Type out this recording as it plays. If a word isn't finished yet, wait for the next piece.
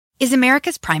Is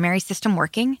America's primary system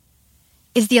working?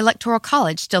 Is the Electoral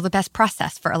College still the best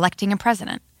process for electing a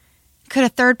president? Could a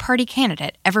third-party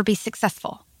candidate ever be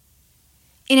successful?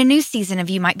 In a new season of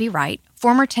You Might Be Right,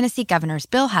 former Tennessee governors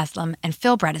Bill Haslam and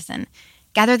Phil Bredesen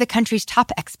gather the country's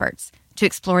top experts to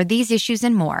explore these issues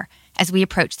and more as we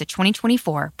approach the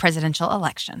 2024 presidential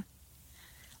election.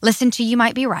 Listen to You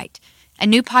Might Be Right, a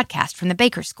new podcast from the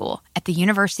Baker School at the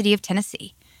University of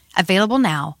Tennessee, available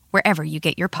now wherever you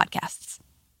get your podcasts.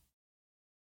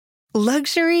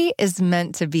 Luxury is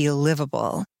meant to be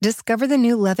livable. Discover the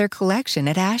new leather collection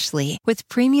at Ashley with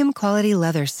premium quality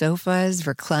leather sofas,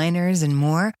 recliners, and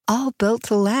more, all built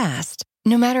to last.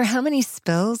 No matter how many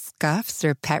spills, scuffs,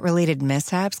 or pet-related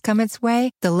mishaps come its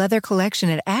way, the leather collection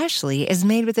at Ashley is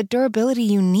made with the durability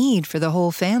you need for the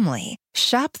whole family.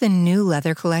 Shop the new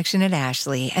leather collection at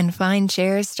Ashley and find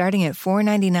chairs starting at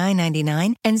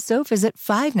 $499.99 and sofas at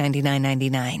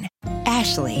 $599.99.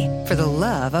 Ashley, for the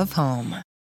love of home.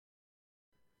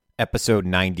 Episode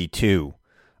 92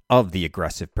 of the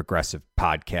Aggressive Progressive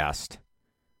Podcast.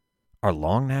 Our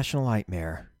long national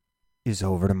nightmare is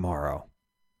over tomorrow,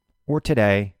 or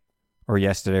today, or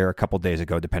yesterday, or a couple days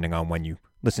ago, depending on when you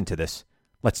listen to this.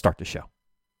 Let's start the show.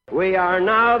 We are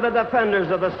now the defenders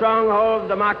of the stronghold of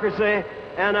democracy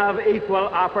and of equal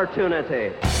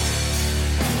opportunity.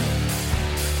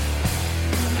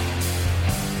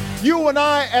 You and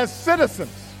I, as citizens,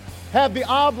 have the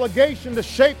obligation to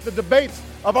shape the debates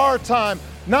of our time,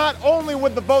 not only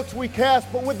with the votes we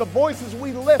cast, but with the voices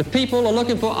we lift. The people are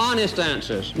looking for honest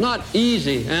answers, not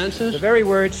easy answers. The very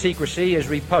word secrecy is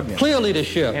repugnant. Clear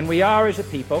leadership. And we are, as a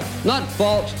people, not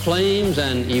false claims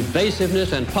and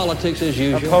evasiveness and politics as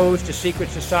usual. Opposed to secret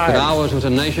society. But ours was a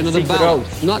nation of the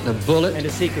ballot, not the bullet. And a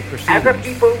secret procedure. As a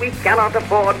people, we cannot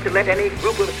afford to let any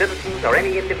group of citizens or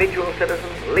any individual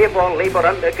citizen live or labor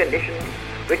under conditions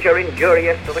which are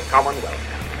injurious to the commonwealth.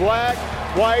 Black,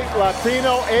 white,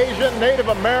 Latino, Asian, Native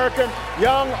American,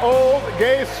 young, old,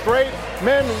 gay, straight,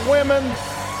 men, women,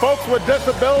 folks with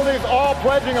disabilities, all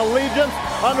pledging allegiance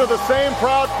under the same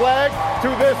proud flag to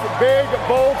this big,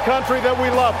 bold country that we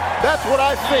love. That's what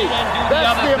I see.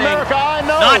 That's the America I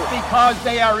know. Not because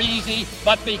they are easy,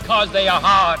 but because they are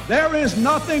hard. There is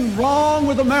nothing wrong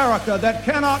with America that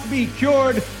cannot be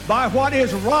cured by what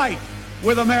is right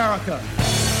with America.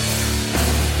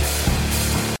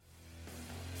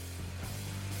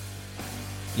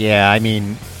 Yeah, I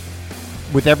mean,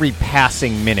 with every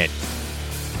passing minute,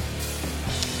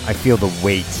 I feel the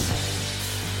weight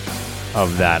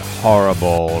of that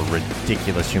horrible,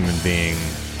 ridiculous human being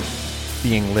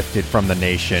being lifted from the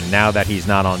nation. Now that he's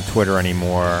not on Twitter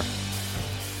anymore,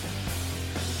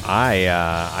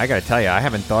 I got to tell you, I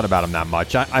haven't thought about him that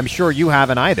much. I'm sure you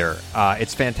haven't either.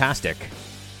 It's fantastic.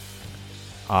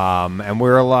 And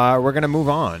we're going to move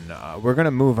on. We're going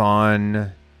to move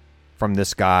on from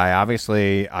this guy.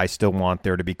 Obviously, I still want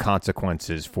there to be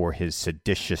consequences for his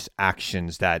seditious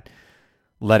actions that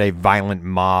led a violent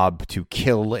mob to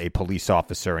kill a police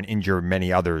officer and injure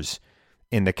many others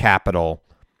in the Capitol,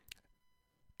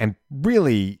 and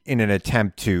really in an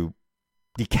attempt to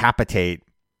decapitate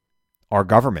our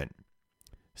government.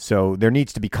 So there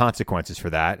needs to be consequences for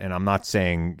that, and I'm not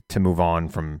saying to move on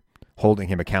from holding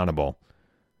him accountable.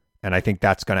 And I think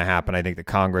that's going to happen. I think the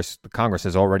Congress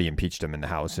has already impeached him in the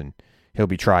House, and he'll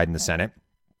be tried in the Senate.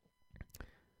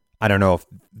 I don't know if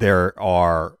there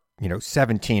are,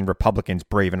 17 Republicans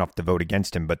brave enough to vote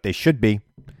against him, but they should be.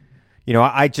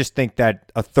 I just think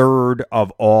that a third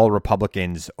of all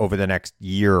Republicans over the next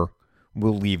year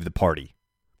will leave the party.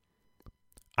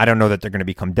 I don't know that they're going to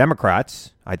become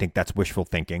Democrats. I think that's wishful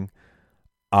thinking.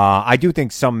 I do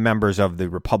think some members of the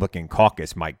Republican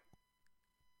caucus might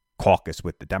caucus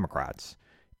with the Democrats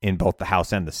in both the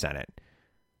House and the Senate.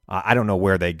 I don't know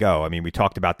where they go. I mean, we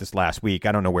talked about this last week.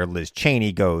 I don't know where Liz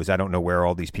Cheney goes. I don't know where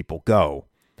all these people go.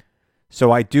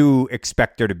 So I do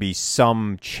expect there to be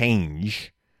some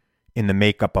change in the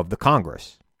makeup of the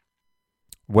Congress.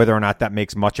 Whether or not that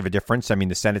makes much of a difference, I mean,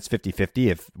 the Senate's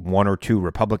 50-50. If one or two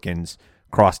Republicans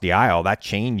cross the aisle, that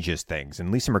changes things.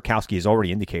 And Lisa Murkowski has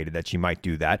already indicated that she might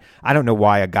do that. I don't know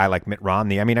why a guy like Mitt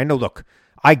Romney, I know, look,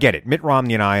 I get it. Mitt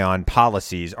Romney and I on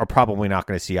policies are probably not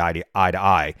going to see eye to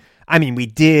eye. I mean, we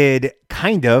did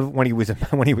kind of when he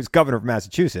was governor of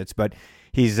Massachusetts, but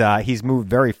he's moved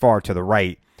very far to the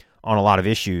right on a lot of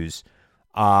issues.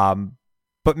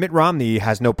 But Mitt Romney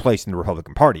has no place in the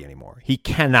Republican Party anymore. He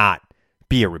cannot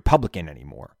be a Republican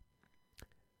anymore.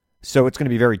 So it's going to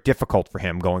be very difficult for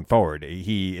him going forward.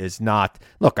 He is not.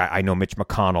 Look, I know Mitch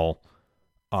McConnell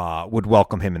would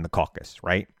welcome him in the caucus,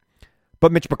 right?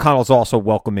 But Mitch McConnell's also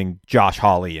welcoming Josh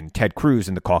Hawley and Ted Cruz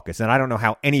in the caucus. And I don't know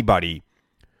how anybody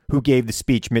who gave the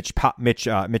speech Mitch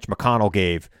McConnell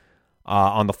gave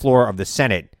on the floor of the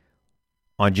Senate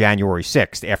on January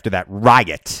 6th after that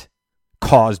riot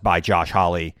caused by Josh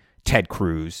Hawley, Ted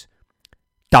Cruz,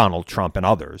 Donald Trump, and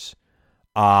others.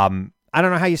 I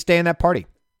don't know how you stay in that party.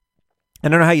 I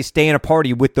don't know how you stay in a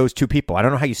party with those two people. I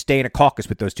don't know how you stay in a caucus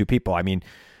with those two people. I mean,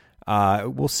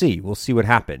 we'll see. We'll see what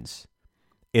happens.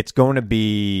 It's going to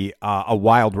be a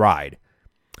wild ride.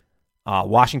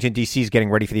 Washington, D.C. is getting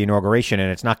ready for the inauguration,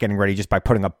 and it's not getting ready just by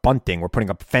putting up bunting. We're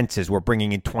putting up fences. We're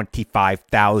bringing in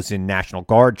 25,000 National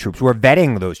Guard troops. We're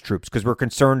vetting those troops because we're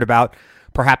concerned about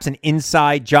perhaps an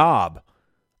inside job.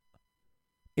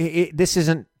 This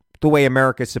isn't the way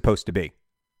America is supposed to be.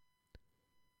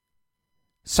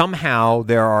 Somehow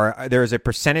there is a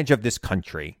percentage of this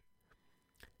country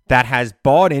that has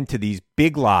bought into these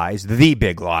big lies, the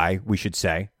big lie, we should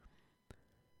say,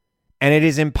 and it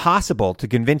is impossible to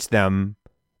convince them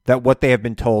that what they have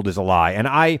been told is a lie. And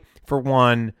I, for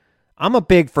one, I'm a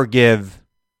big forgive,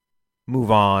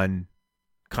 move on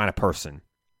kind of person.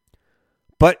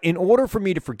 But in order for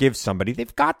me to forgive somebody,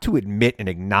 they've got to admit and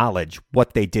acknowledge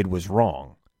what they did was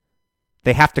wrong.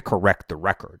 They have to correct the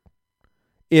record.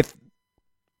 If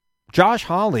Josh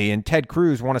Hawley and Ted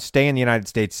Cruz want to stay in the United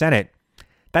States Senate,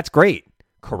 that's great.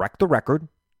 Correct the record.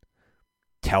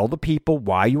 Tell the people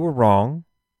why you were wrong.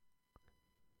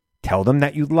 Tell them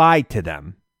that you lied to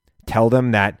them. Tell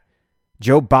them that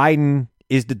Joe Biden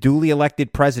is the duly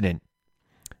elected president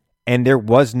and there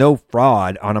was no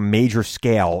fraud on a major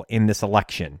scale in this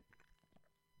election.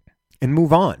 And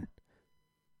move on.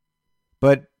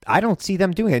 But I don't see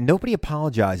them doing it. Nobody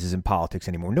apologizes in politics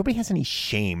anymore. Nobody has any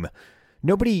shame.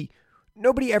 Nobody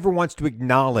ever wants to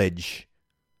acknowledge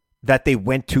that they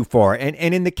went too far. And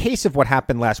in the case of what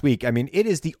happened last week, I mean, it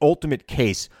is the ultimate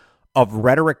case of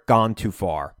rhetoric gone too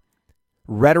far.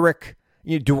 Rhetoric.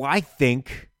 Do I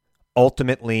think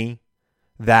ultimately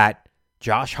that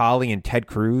Josh Hawley and Ted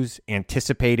Cruz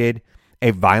anticipated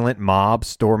a violent mob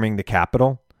storming the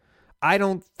Capitol? I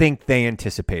don't think they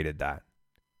anticipated that.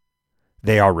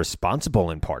 They are responsible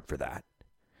in part for that,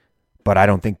 but I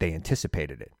don't think they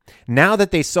anticipated it. Now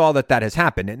that they saw that that has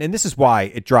happened, and this is why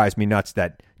it drives me nuts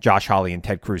that Josh Hawley and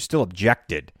Ted Cruz still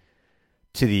objected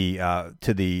to the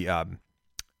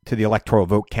electoral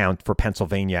vote count for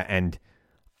Pennsylvania and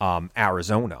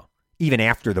Arizona, even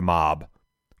after the mob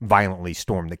violently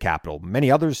stormed the Capitol.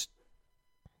 Many others,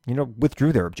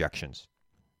 withdrew their objections.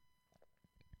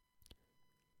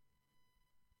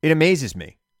 It amazes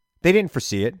me. They didn't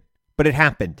foresee it, but it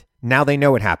happened. Now they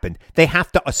know it happened. They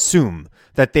have to assume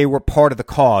that they were part of the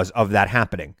cause of that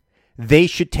happening. They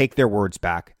should take their words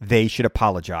back. They should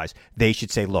apologize. They should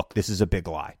say, look, this is a big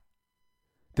lie.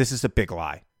 This is a big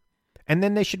lie. And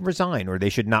then they should resign, or they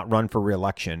should not run for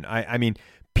re-election. I mean,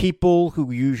 people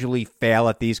who usually fail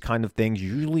at these kind of things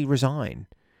usually resign.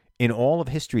 In all of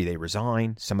history, they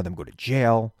resign. Some of them go to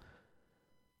jail.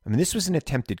 I mean, this was an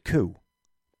attempted coup.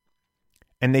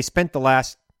 And they spent the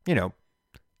last,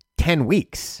 10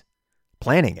 weeks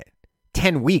planning it.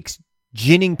 10 weeks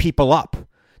ginning people up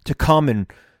to come and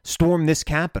storm this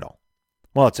Capitol.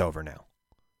 Well, it's over now,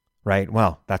 right?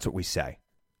 Well, that's what we say.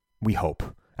 We hope.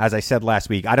 As I said last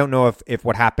week, I don't know if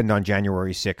what happened on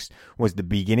January 6th was the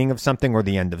beginning of something or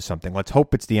the end of something. Let's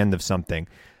hope it's the end of something.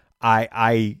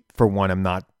 I for one, am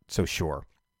not so sure.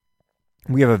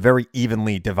 We have a very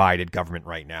evenly divided government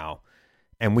right now,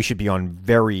 and we should be on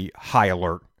very high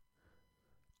alert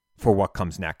for what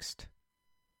comes next.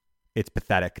 It's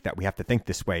pathetic that we have to think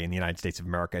this way in the United States of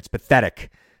America. It's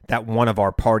pathetic that one of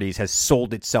our parties has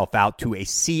sold itself out to a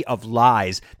sea of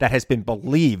lies that has been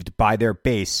believed by their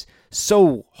base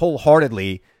so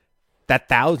wholeheartedly that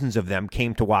thousands of them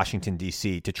came to Washington,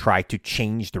 D.C. to try to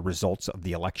change the results of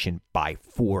the election by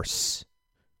force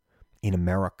in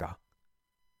America.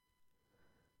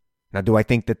 Now, do I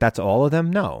think that that's all of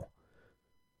them? No.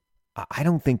 I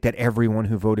don't think that everyone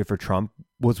who voted for Trump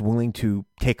was willing to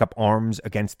take up arms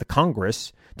against the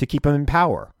Congress to keep him in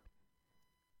power.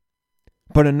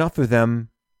 But enough of them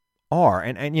are.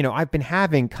 And I've been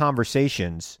having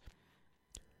conversations.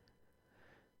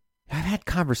 I've had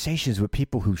conversations with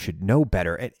people who should know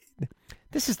better. And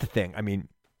this is the thing. I mean,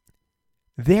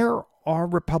 there are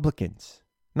Republicans,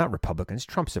 not Republicans,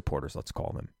 Trump supporters, let's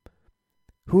call them,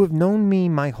 who have known me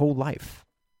my whole life,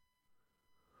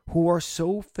 who are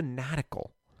so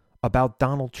fanatical about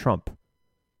Donald Trump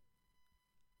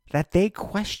that they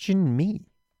question me.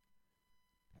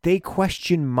 They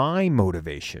question my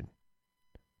motivation.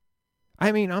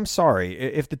 I mean, I'm sorry.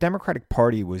 If the Democratic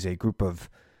Party was a group of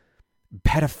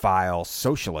pedophile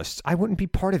socialists, I wouldn't be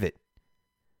part of it.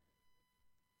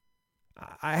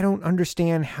 I don't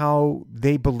understand how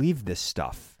they believe this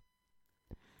stuff.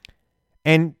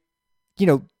 And,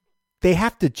 they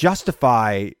have to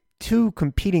justify two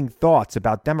competing thoughts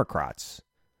about Democrats.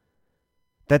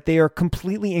 That they are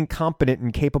completely incompetent and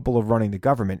incapable of running the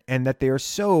government, and that they are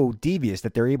so devious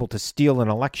that they're able to steal an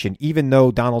election, even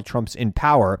though Donald Trump's in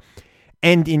power.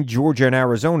 And in Georgia and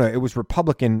Arizona, it was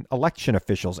Republican election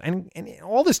officials. And in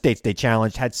all the states they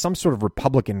challenged had some sort of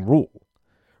Republican rule,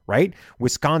 right?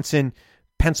 Wisconsin,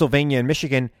 Pennsylvania, and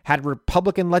Michigan had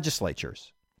Republican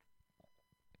legislatures.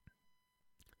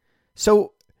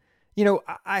 So,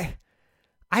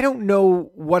 I don't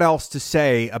know what else to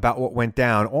say about what went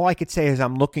down. All I could say is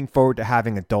I'm looking forward to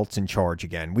having adults in charge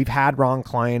again. We've had Ron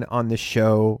Klein on this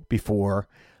show before.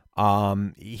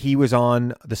 He was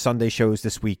on the Sunday shows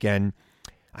this weekend.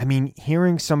 I mean,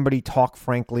 hearing somebody talk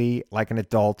frankly like an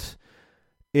adult,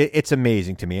 it's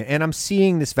amazing to me. And I'm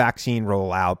seeing this vaccine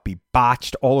rollout be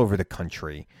botched all over the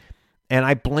country. And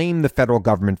I blame the federal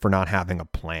government for not having a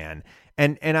plan.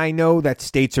 And I know that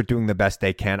states are doing the best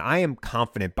they can. I am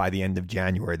confident by the end of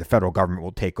January, the federal government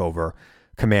will take over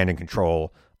command and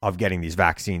control of getting these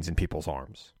vaccines in people's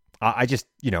arms. I just,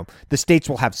 the states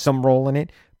will have some role in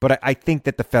it, but I think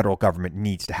that the federal government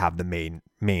needs to have the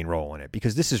main role in it,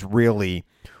 because this is really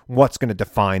what's going to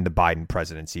define the Biden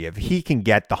presidency. If he can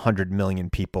get the 100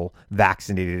 million people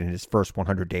vaccinated in his first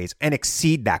 100 days and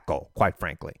exceed that goal, quite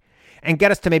frankly, and get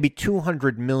us to maybe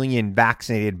 200 million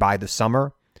vaccinated by the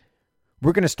summer,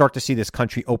 we're going to start to see this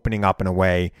country opening up in a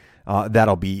way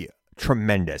that'll be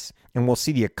tremendous. And we'll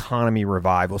see the economy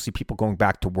revive. We'll see people going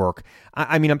back to work.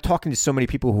 I mean, I'm talking to so many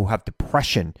people who have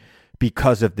depression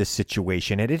because of this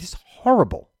situation. And it is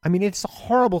horrible. I mean, it's a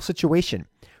horrible situation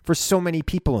for so many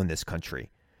people in this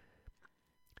country.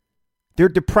 They're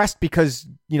depressed because,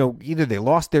 either they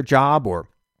lost their job or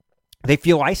they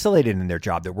feel isolated in their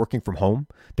job. They're working from home.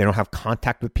 They don't have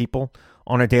contact with people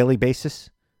on a daily basis.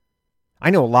 I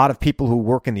know a lot of people who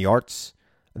work in the arts.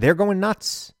 They're going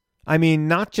nuts. I mean,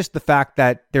 not just the fact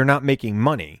that they're not making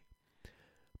money,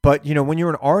 but, when you're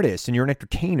an artist and you're an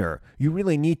entertainer, you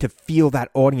really need to feel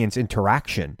that audience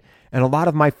interaction. And a lot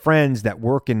of my friends that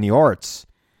work in the arts,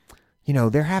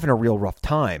 they're having a real rough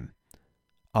time.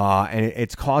 And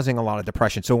it's causing a lot of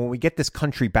depression. So when we get this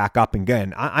country back up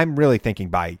again, I'm really thinking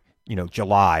by,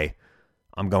 July,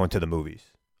 I'm going to the movies.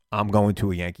 I'm going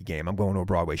to a Yankee game. I'm going to a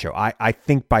Broadway show. I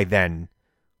think by then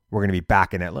we're going to be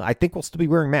back in that. I think we'll still be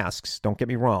wearing masks. Don't get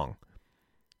me wrong.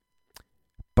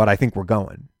 But I think we're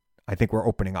going. I think we're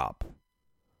opening up.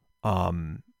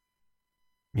 I'm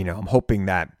hoping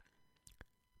that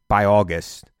by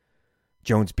August,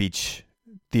 Jones Beach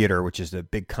Theater, which is the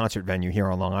big concert venue here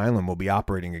on Long Island, will be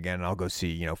operating again. And I'll go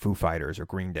see, Foo Fighters or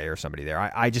Green Day or somebody there.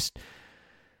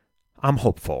 I'm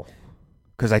hopeful.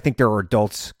 Because I think there are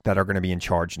adults that are going to be in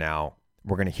charge now.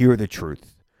 We're going to hear the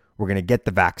truth. We're going to get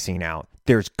the vaccine out.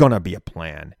 There's going to be a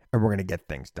plan, and we're going to get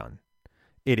things done.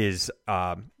 It is,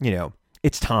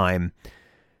 it's time.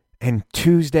 And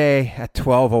Tuesday at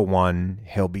 12:01,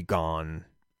 he'll be gone.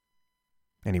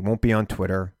 And he won't be on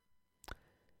Twitter.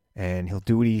 And he'll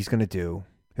do what he's going to do.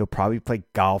 He'll probably play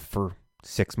golf for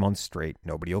 6 months straight.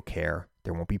 Nobody will care.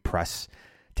 There won't be press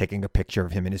taking a picture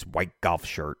of him in his white golf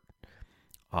shirt.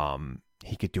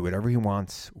 He could do whatever he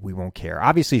wants. We won't care.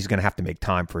 Obviously, he's going to have to make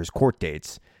time for his court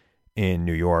dates in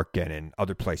New York and in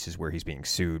other places where he's being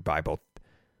sued by both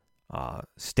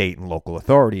state and local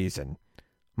authorities and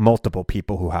multiple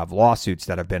people who have lawsuits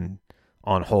that have been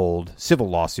on hold, civil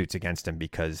lawsuits against him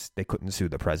because they couldn't sue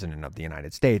the president of the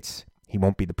United States. He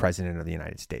won't be the president of the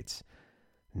United States.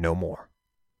 No more.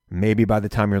 Maybe by the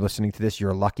time you're listening to this,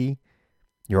 you're lucky.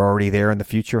 You're already there in the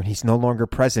future, and he's no longer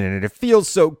president. And it feels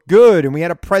so good. And we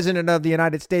had a president of the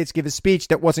United States give a speech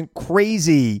that wasn't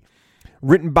crazy,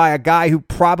 written by a guy who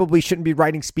probably shouldn't be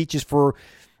writing speeches for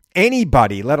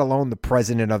anybody, let alone the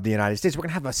president of the United States. We're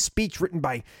going to have a speech written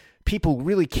by people who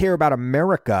really care about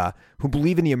America, who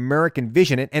believe in the American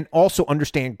vision and also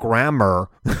understand grammar.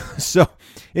 So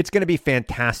it's going to be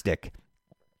fantastic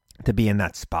to be in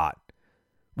that spot.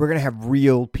 We're going to have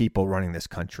real people running this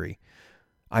country.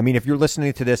 I mean, if you're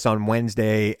listening to this on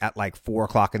Wednesday at like 4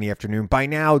 o'clock in the afternoon, by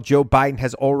now, Joe Biden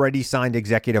has already signed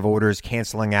executive orders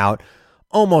canceling out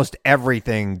almost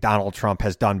everything Donald Trump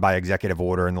has done by executive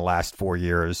order in the last 4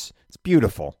 years. It's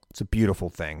beautiful. It's a beautiful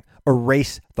thing.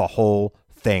 Erase the whole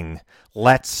thing.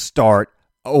 Let's start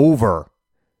over.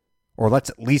 Or let's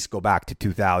at least go back to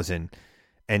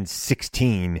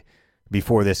 2016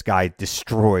 before this guy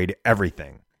destroyed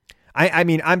everything. I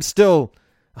mean, I still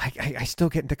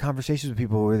get into conversations with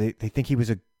people where they think he was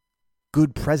a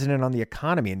good president on the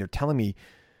economy. And they're telling me,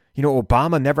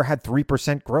 Obama never had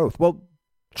 3% growth. Well,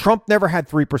 Trump never had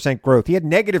 3% growth. He had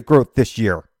negative growth this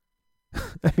year.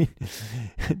 I mean,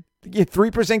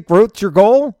 3% growth's your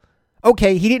goal?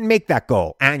 Okay, he didn't make that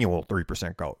goal, annual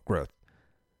 3% growth.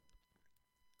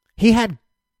 He had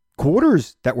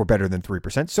quarters that were better than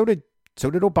 3%. So did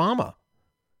Obama.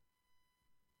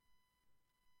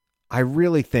 I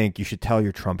really think you should tell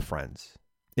your Trump friends,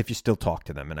 if you still talk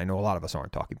to them, and I know a lot of us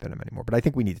aren't talking to them anymore, but I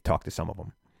think we need to talk to some of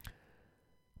them.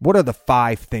 What are the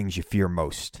 5 things you fear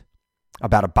most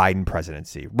about a Biden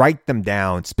presidency? Write them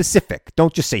down, specific.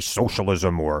 Don't just say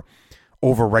socialism or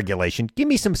overregulation. Give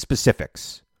me some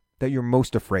specifics that you're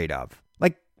most afraid of,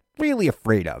 like really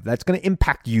afraid of, that's going to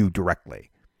impact you directly.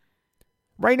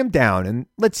 Write them down and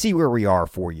let's see where we are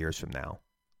 4 years from now.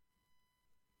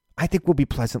 I think we'll be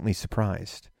pleasantly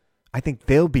surprised. I think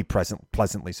they'll be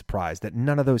pleasantly surprised that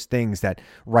none of those things that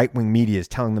right-wing media is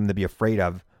telling them to be afraid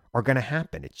of are going to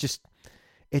happen.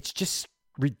 It's just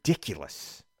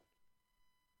ridiculous.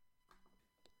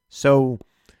 So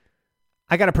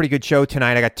I got a pretty good show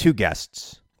tonight. I got 2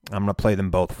 guests. I'm going to play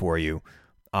them both for you.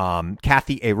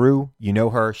 Cathy Heroux, you know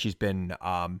her. She's been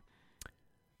on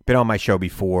my show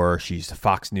before. She's a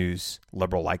Fox News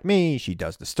liberal like me. She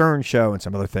does the Stern Show and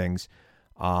some other things.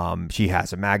 She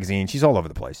has a magazine. She's all over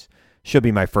the place. She'll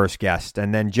be my first guest.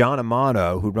 And then John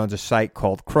Amato, who runs a site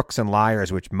called Crooks and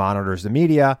Liars, which monitors the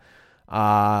media.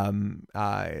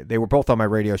 They were both on my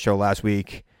radio show last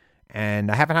week,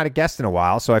 and I haven't had a guest in a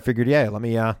while, so I figured, let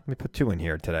me put 2 in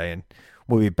here today, and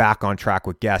we'll be back on track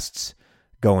with guests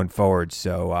going forward.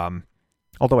 So,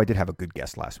 although I did have a good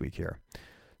guest last week here.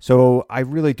 So I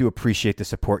really do appreciate the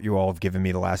support you all have given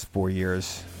me the last 4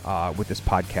 years with this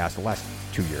podcast, the last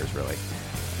 2 years, really.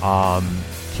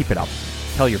 Keep it up.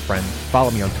 Tell your friends. Follow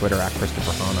me on Twitter at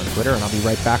Christopher Hahn on Twitter, and I'll be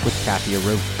right back with Cathy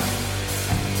Heroux.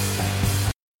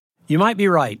 You might be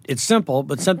right. It's simple,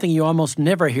 but something you almost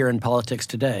never hear in politics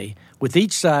today, with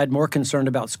each side more concerned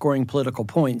about scoring political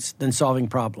points than solving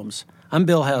problems. I'm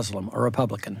Bill Haslam, a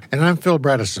Republican. And I'm Phil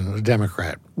Bredesen, a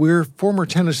Democrat. We're former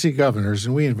Tennessee governors,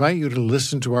 and we invite you to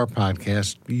listen to our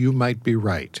podcast, You Might Be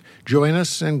Right. Join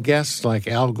us and guests like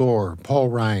Al Gore, Paul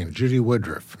Ryan, Judy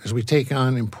Woodruff, as we take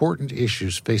on important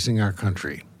issues facing our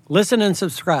country. Listen and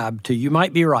subscribe to You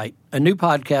Might Be Right, a new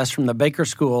podcast from the Baker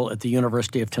School at the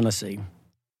University of Tennessee.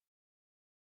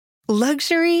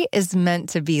 Luxury is meant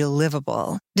to be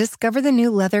livable. Discover the new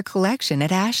leather collection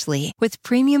at Ashley with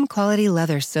premium quality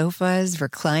leather sofas,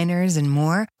 recliners, and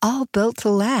more, all built to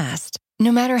last.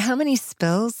 No matter how many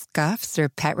spills, scuffs, or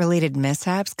pet-related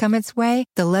mishaps come its way,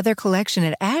 the leather collection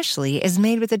at Ashley is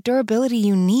made with the durability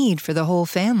you need for the whole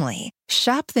family.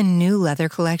 Shop the new leather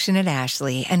collection at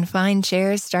Ashley and find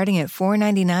chairs starting at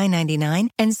 $499.99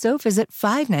 and sofas at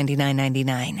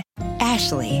 $599.99.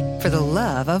 Ashley, for the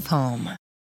love of home.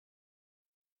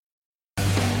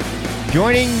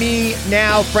 Joining me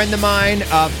now, friend of mine,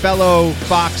 fellow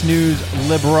Fox News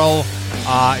liberal.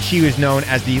 She was known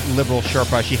as the Liberal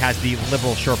Sherpa. She has the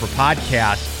Liberal Sherpa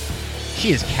podcast.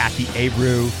 She is Cathy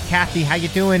Heroux. Cathy, how you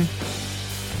doing?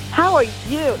 How are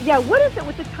you? Yeah, what is it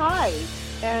with the ties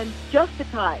and just the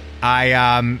ties?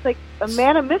 It's like a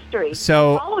man of mystery.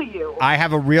 So I follow you. I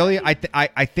have a really,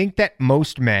 I think that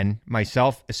most men,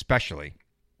 myself especially,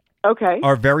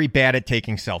 are very bad at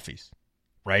taking selfies,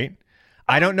 right?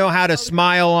 I don't know how to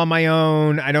smile on my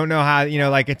own. I don't know how,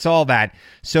 it's all that.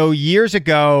 So years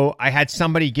ago, I had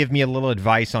somebody give me a little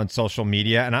advice on social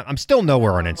media, and I'm still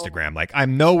nowhere on Instagram.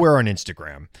 I'm nowhere on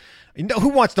Instagram. Who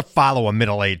wants to follow a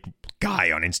middle-aged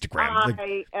guy on Instagram?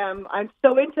 I'm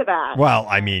so into that. Well,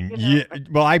 I mean,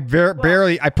 I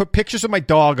barely, I put pictures of my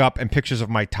dog up and pictures of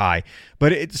my tie,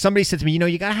 but somebody said to me,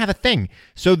 you got to have a thing.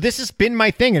 So this has been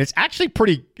my thing, and it's actually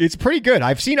pretty good.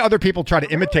 I've seen other people try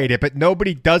to imitate it, but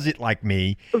nobody does it like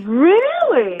me.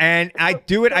 Really? And I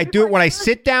do it when I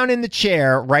sit down in the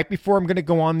chair right before I'm going to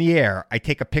go on the air. I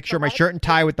take a picture of my shirt and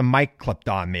tie with the mic clipped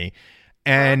on me,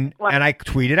 and I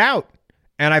tweet it out.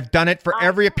 And I've done it for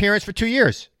every appearance for 2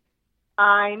 years.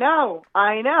 I know.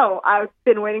 I've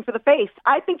been waiting for the face.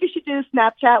 I think you should do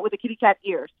Snapchat with the kitty cat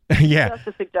ears. Yeah. That's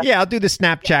a suggestion. Yeah, I'll do the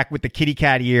Snapchat with the kitty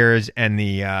cat ears and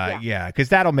the, because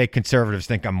that'll make conservatives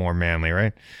think I'm more manly,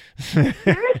 right?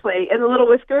 Seriously. And the little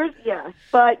whiskers, yeah.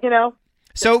 But,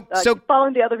 So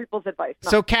following the other people's advice.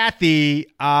 So,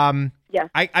 Cathy, yes.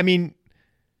 I mean,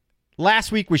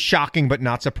 last week was shocking but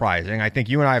not surprising. I think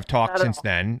you and I have talked since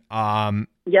then.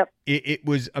 Yep. It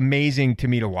was amazing to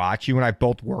me to watch. You and I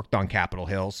both worked on Capitol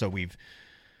Hill, so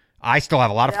I still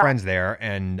have a lot of friends there,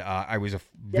 and I was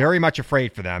very much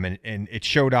afraid for them, and it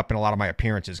showed up in a lot of my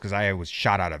appearances because I was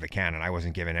shot out of a cannon. I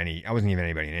wasn't giving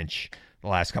anybody an inch the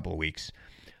last couple of weeks.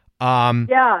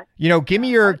 Give me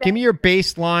your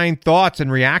baseline thoughts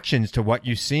and reactions to what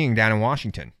you're seeing down in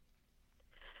Washington.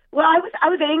 Well, I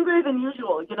was angrier than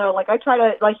usual. I try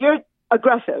to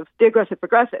aggressive, the aggressive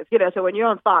progressive. You know, so when you're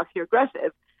on Fox, you're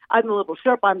aggressive. I'm the liberal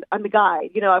Sherpa. I'm the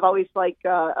guide. You know, I've always still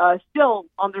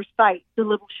on their site, the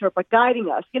liberal Sherpa guiding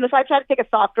us. You know, so I try to take a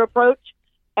softer approach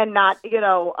and not,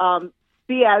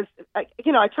 be as, I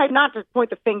tried not to point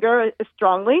the finger as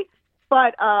strongly.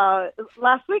 But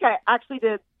last week I actually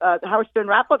did the Howard Stern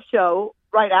wrap-up show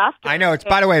right after. I know. It's,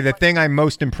 by the way, the thing I'm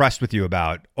most impressed with you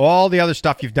about. All the other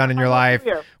stuff you've done in your life,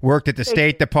 worked at the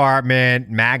State Department,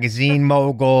 magazine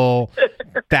mogul,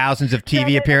 thousands of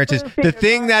TV appearances. The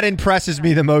thing that impresses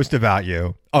me the most about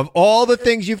you, of all the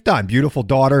things you've done, beautiful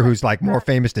daughter who's like more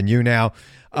famous than you now.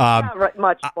 Much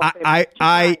more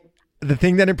famous. The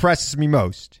thing that impresses me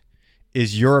most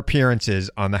is your appearances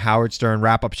on the Howard Stern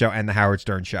wrap-up show and the Howard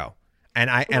Stern show. And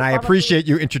I appreciate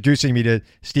you introducing me to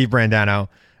Steve Brandano.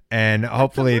 And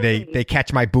hopefully they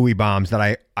catch my buoy bombs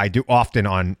that I do often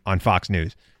on Fox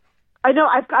News. I know.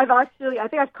 I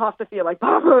think I've coughed a few like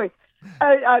on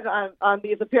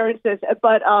these appearances.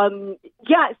 But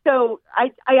so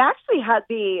I actually had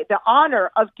the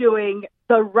honor of doing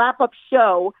the wrap-up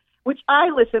show, which I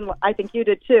listened. I think you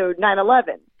did too.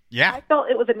 9/11. Yeah. I felt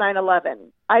it was a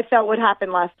 9/11. I felt what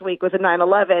happened last week was a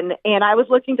 9/11, and I was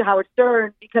listening to Howard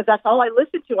Stern because that's all I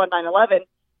listened to on 9/11.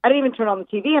 I didn't even turn on the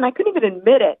TV, and I couldn't even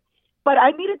admit it. But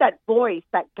I needed that voice,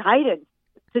 that guidance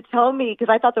to tell me,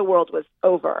 because I thought the world was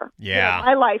over. Yeah. You know,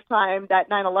 my lifetime, that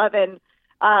 9/11,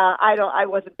 I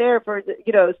wasn't there for,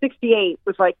 68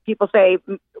 was like people say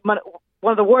one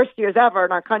of the worst years ever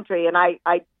in our country, and I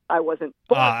wasn't.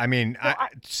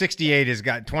 68 has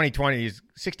got 2020.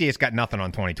 68's got nothing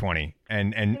on 2020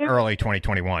 and early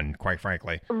 2021, quite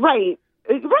frankly. Right.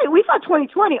 We thought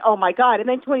 2020. Oh my God! And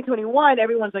then 2021,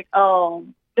 everyone's like, oh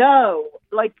no,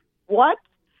 like what?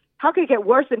 How could it get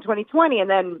worse than 2020? And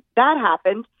then that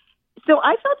happened. So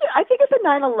I think it's a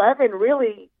 9/11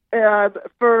 really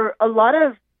for a lot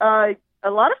of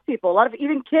people, a lot of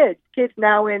even kids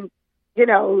now in,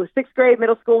 6th grade,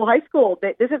 middle school, high school.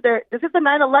 This is the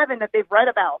 9/11 that they've read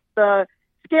about, the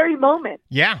scary moment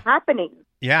happening.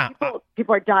 Yeah.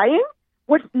 People are dying.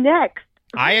 What's next?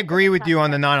 I agree with you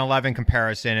on the 9/11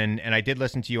 comparison, and I did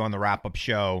listen to you on the wrap-up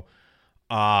show.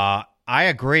 I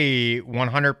agree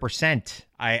 100%.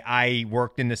 I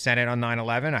worked in the Senate on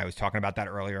 9/11. I was talking about that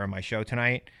earlier on my show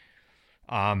tonight.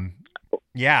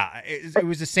 It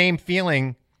was the same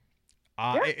feeling.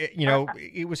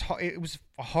 It was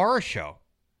a horror show.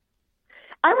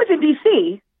 I was in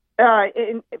D.C.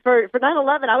 For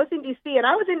 9/11. I was in D.C. and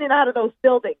I was in and out of those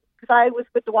buildings because I was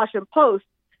with the Washington Post.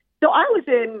 So I was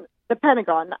in the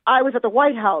Pentagon. I was at the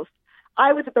White House.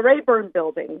 I was at the Rayburn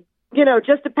building.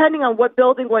 Just depending on what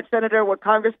building, what senator, what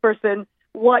congressperson,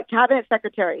 what cabinet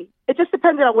secretary. It just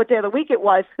depended on what day of the week it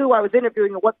was, who I was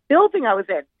interviewing, and what building I was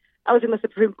in. I was in the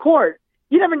Supreme Court.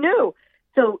 You never knew.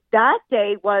 So that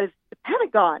day was the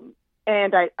Pentagon.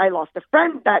 And I lost a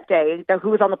friend that day who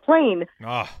was on the plane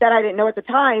that I didn't know at the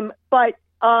time. But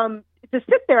to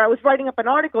sit there, I was writing up an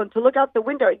article, and to look out the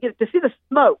window, to see the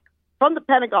smoke from the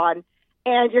Pentagon,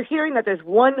 and you're hearing that there's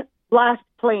one last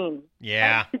plane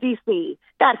to D.C.,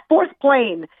 that fourth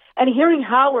plane, and hearing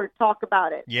Howard talk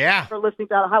about it. Yeah. For listening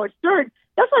to Howard Stern.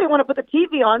 That's why I didn't want to put the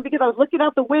TV on, because I was looking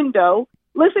out the window,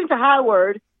 listening to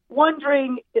Howard,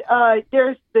 wondering,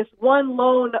 there's this one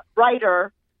lone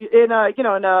writer in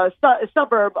a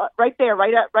suburb right there,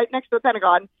 right next to the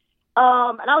Pentagon.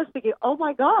 And I was thinking, oh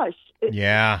my gosh. Am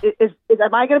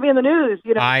I going to be in the news?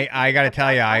 I got to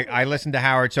tell you, I listened to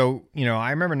Howard. So, I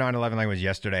remember 9/11 like it was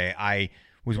yesterday. I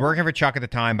was working for Chuck at the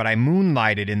time, but I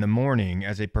moonlighted in the morning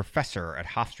as a professor at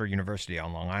Hofstra University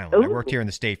on Long Island. Ooh. I worked here in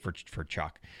the state for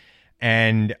Chuck.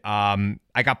 And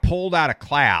I got pulled out of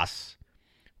class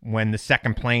when the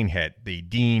second plane hit. The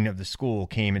dean of the school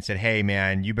came and said, hey,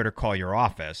 man, you better call your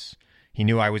office. He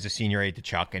knew I was a senior aide to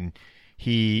Chuck, and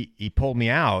he pulled me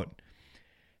out.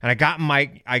 And I got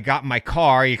in my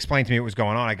car. He explained to me what was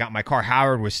going on. I got in my car.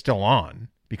 Howard was still on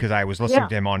because I was listening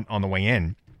to him on the way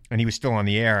in. And he was still on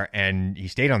the air, and he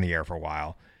stayed on the air for a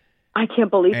while. I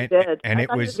can't believe he did. And he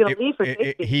was,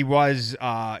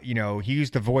 he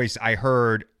used the voice I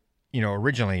heard,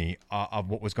 originally of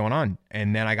what was going on.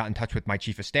 And then I got in touch with my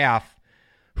chief of staff,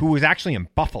 who was actually in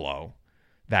Buffalo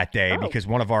that day because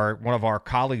one of our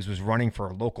colleagues was running for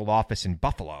a local office in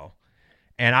Buffalo.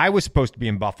 And I was supposed to be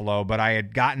in Buffalo, but I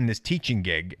had gotten this teaching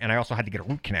gig, and I also had to get a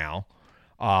root canal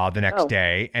the next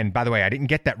day. And by the way, I didn't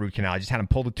get that root canal. I just had him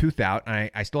pull the tooth out,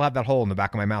 and I still have that hole in the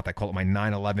back of my mouth. I call it my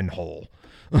 9/11 hole.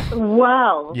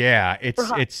 Wow. Yeah,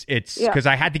 it's because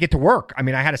I had to get to work. I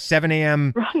mean, I had a 7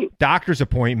 a.m. doctor's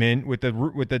appointment with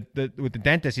the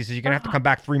dentist. He says you're gonna have to come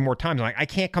back 3 more times. I'm like, I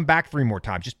can't come back 3 more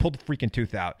times. Just pull the freaking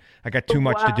tooth out. I got too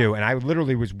much to do, and I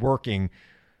literally was working,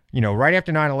 Right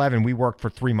after 9/11, we worked for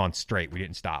 3 months straight. We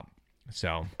didn't stop.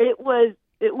 So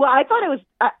well, I thought it was.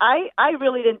 I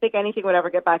really didn't think anything would ever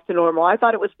get back to normal. I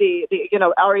thought it was the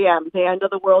REM, the end of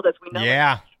the world as we know.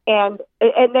 Yeah. And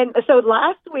then so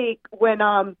last week when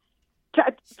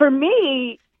for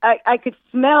me, I could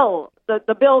smell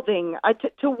the building.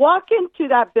 To walk into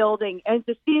that building and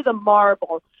to see the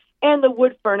marble and the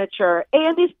wood furniture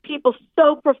and these people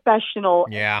so professional.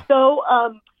 Yeah. So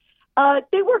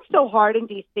they work so hard in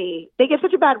D.C. They get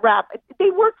such a bad rap. They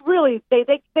work really. They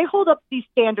hold up these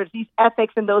standards, these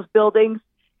ethics in those buildings.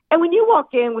 And when you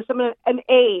walk in with an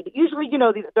aide, usually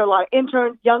there are a lot of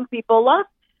interns, young people, a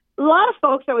lot of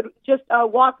folks that would just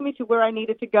walk me to where I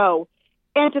needed to go.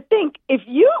 And to think, if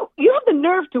you have the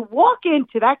nerve to walk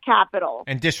into that Capitol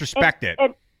and disrespect it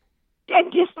and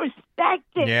disrespect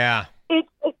it, yeah,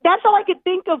 that's all I could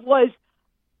think of was,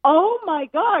 oh my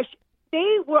gosh,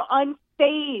 they were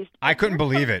unfazed. I couldn't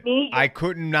believe it. I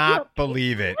could not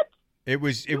believe it. It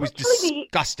was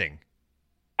disgusting.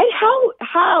 And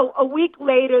how a week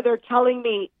later they're telling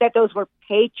me that those were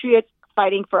patriots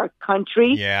fighting for a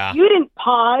country. Yeah. You didn't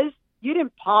pause.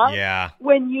 Yeah.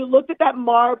 When you looked at that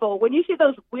marble, when you see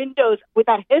those windows with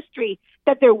that history,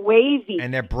 that they're wavy.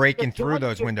 And they're breaking through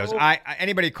those windows.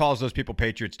 Anybody who calls those people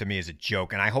patriots to me is a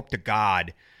joke. And I hope to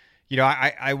God,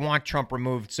 I want Trump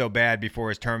removed so bad before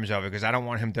his term's over because I don't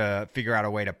want him to figure out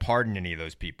a way to pardon any of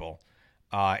those people.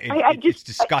 It's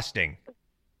disgusting.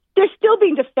 They're still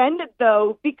being defended,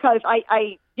 though, because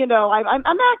I'm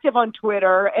active on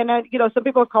Twitter, and some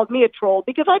people have called me a troll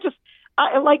because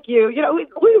I like you.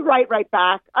 We write right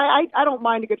back. I don't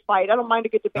mind a good fight. I don't mind a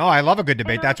good debate. No, I love a good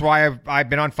debate. That's why I've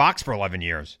been on Fox for 11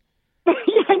 years. Yeah,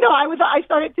 I know. I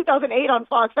started in 2008 on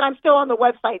Fox, and I'm still on the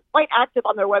website, quite active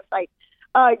on their website.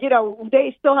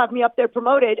 They still have me up there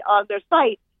promoted on their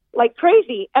site like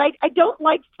crazy. And I don't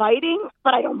like fighting,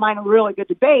 but I don't mind a really good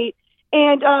debate.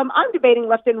 And I'm debating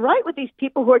left and right with these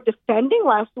people who are defending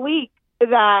last week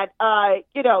that,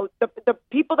 the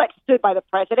people that stood by the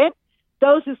president,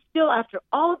 those who still, after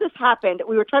all of this happened,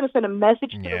 we were trying to send a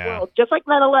message to the world, just like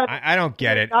 9/11. I don't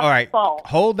get it. All right,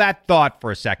 hold that thought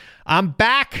for a sec. I'm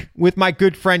back with my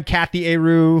good friend Kathy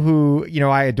Aru, who,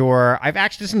 I adore.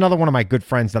 This is another one of my good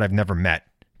friends that I've never met,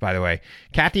 by the way.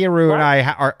 Kathy Aru and I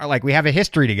are like, we have a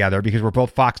history together because we're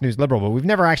both Fox News liberal, but we've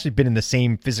never actually been in the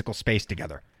same physical space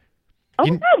together. Oh,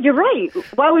 God, you're right.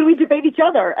 Why would we debate each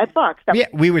other at Fox? Yeah,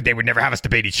 they would never have us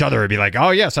debate each other. It'd be like,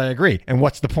 oh, yes, I agree. And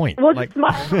what's the point? We'll just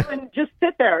smile and just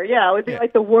sit there. Yeah, it would be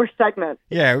like the worst segment.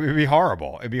 Yeah, it would be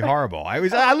horrible. It'd be horrible. I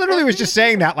literally was just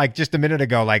saying that like just a minute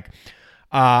ago, like,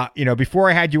 before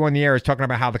I had you on the air, I was talking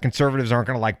about how the conservatives aren't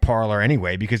going to like Parler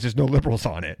anyway because there's no liberals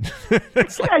on it.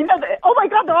 I know. Oh, my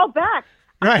God, they're all back.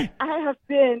 Right. I have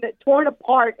been torn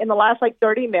apart in the last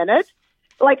 30 minutes.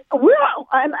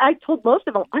 I told most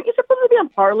of them, aren't you supposed to be on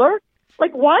Parler?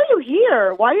 Like, why are you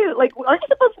here? Why are you, aren't you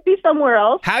supposed to be somewhere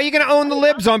else? How are you going to own the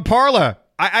libs on Parler?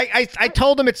 I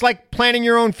told them it's like planning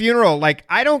your own funeral. Like,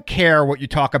 I don't care what you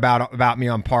talk about me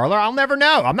on Parler. I'll never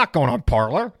know. I'm not going on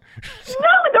Parler. No,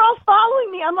 they're all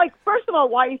following me. I'm like, first of all,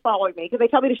 why are you following me? Because they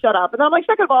tell me to shut up. And I'm like,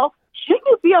 second of all, shouldn't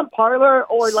you be on Parler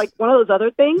or one of those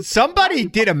other things? Somebody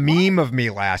did a meme of me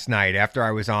last night after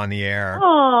I was on the air.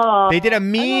 Aww, they did a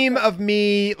meme of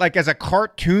me as a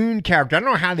cartoon character. I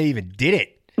don't know how they even did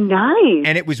it. Nice.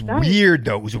 And it was weird,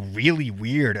 though. It was really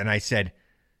weird. And I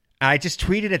just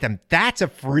tweeted at them, that's a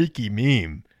freaky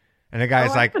meme. And the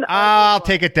guy's like, I'll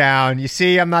take it down. You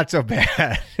see, I'm not so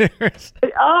bad.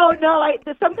 Oh, no.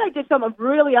 Some guy did some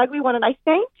really ugly one, and I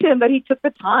thanked him that he took the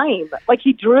time.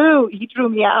 He drew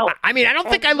me out. I mean, I don't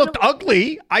think I looked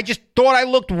ugly. I just thought I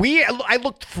looked weird. I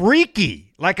looked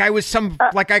freaky. Like I was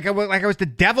like I was the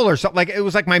devil or something. Like it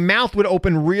was like my mouth would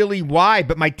open really wide,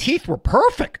 but my teeth were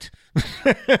perfect.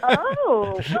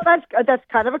 Oh, well, that's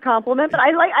kind of a compliment, but I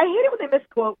hate it when they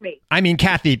misquote me. I mean,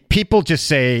 Kathy, people just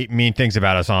say mean things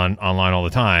about us online all the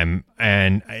time,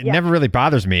 and it never really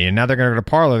bothers me. And now they're going to go to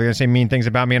Parler, they're going to say mean things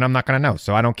about me, and I'm not going to know,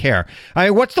 so I don't care. I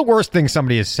mean, what's the worst thing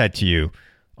somebody has said to you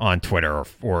on Twitter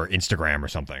or Instagram or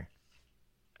something?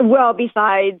 Well,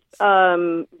 besides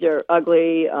you're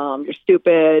ugly, you're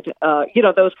stupid,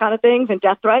 those kind of things, and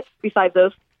death threats. Besides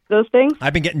those things.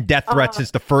 I've been getting death threats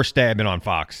since the first day I've been on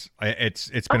Fox.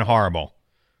 It's been horrible.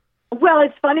 Well,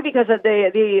 it's funny because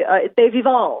they've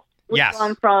evolved. We've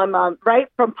gone from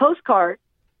from postcards,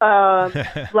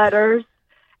 letters,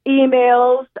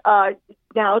 emails,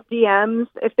 now DMs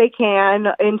if they can,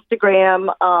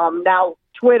 Instagram, now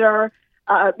Twitter.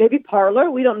 maybe Parler.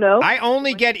 We don't know. I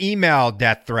only get email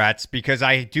death threats because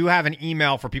I do have an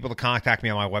email for people to contact me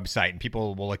on my website, and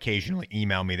people will occasionally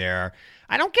email me there.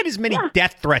 I don't get as many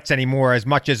death threats anymore as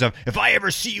much as if I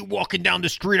ever see you walking down the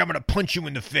street, I'm going to punch you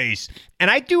in the face.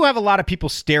 And I do have a lot of people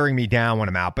staring me down when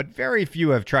I'm out, but very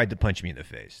few have tried to punch me in the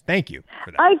face. Thank you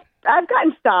for that. I've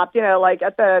gotten stopped, like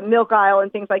at the milk aisle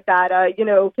and things like that. I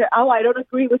don't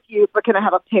agree with you, but can I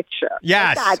have a picture?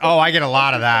 Yes. I get a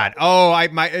lot of that.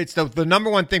 It's the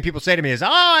number one thing people say to me is,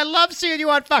 I love seeing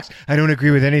you on Fox. I don't agree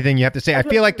with anything you have to say. I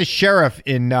feel like the sheriff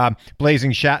in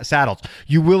Blazing Saddles.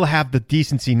 You will have the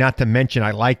decency not to mention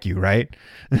I like you, right?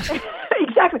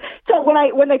 Exactly. So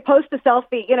when they post a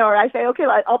selfie, or I say, okay,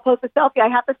 I'll post a selfie, I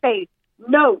have to say,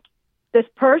 note, this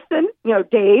person,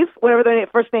 Dave, whatever their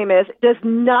first name is, does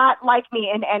not like me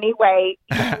in any way.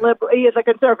 He is a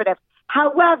conservative.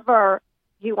 However,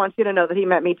 he wants you to know that he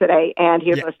met me today, and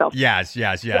here's a selfie. Yes.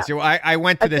 Yeah. So I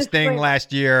went to this thing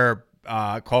last year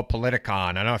called Politicon.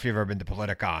 I don't know if you've ever been to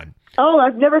Politicon. Oh,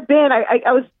 I've never been.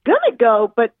 I was going to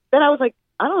go, but then I was like,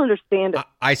 I don't understand it.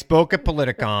 I spoke at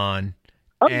Politicon,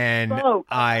 and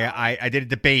I did a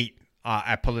debate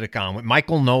at Politicon with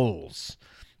Michael Knowles.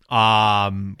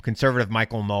 Conservative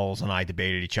Michael Knowles and I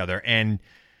debated each other. And,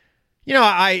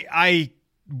 I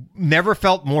never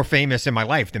felt more famous in my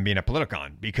life than being at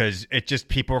Politicon, because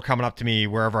people were coming up to me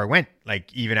wherever I went,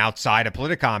 like even outside of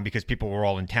Politicon, because people were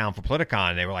all in town for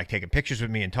Politicon. And they were like taking pictures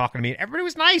with me and talking to me. Everybody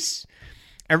was nice.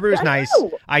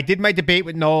 I did my debate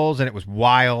with Knowles, and it was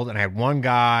wild. And I had one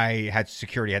guy had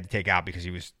security had to take out because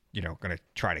he was, going to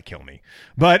try to kill me.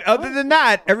 But other than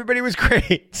that, everybody was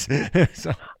great.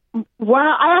 So.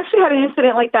 Wow, I actually had an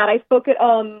incident like that. I spoke at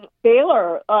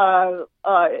Baylor. I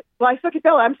spoke at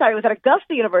Baylor. I'm sorry, it was at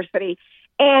Augusta University,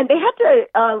 and they had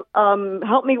to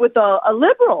help me with a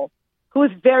liberal who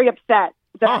was very upset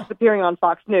that I was appearing on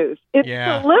Fox News.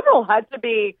 The liberal had to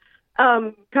be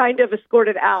kind of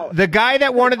escorted out. The guy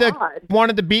that wanted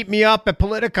to beat me up at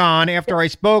Politicon after I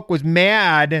spoke was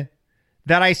mad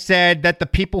that I said that the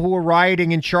people who were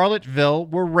rioting in Charlottesville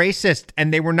were racist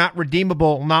and they were not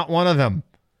redeemable. Not one of them.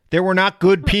 There were not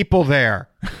good people there.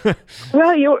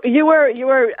 Well, you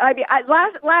were. I mean,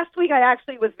 last week I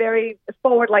actually was very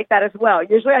forward like that as well.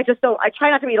 Usually I just don't. I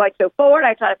try not to be like so forward.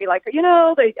 I try to be like,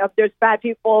 there's bad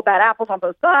people, bad apples on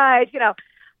both sides,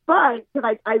 But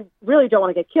because I really don't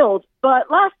want to get killed. But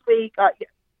last week,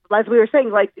 as we were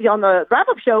saying, like on the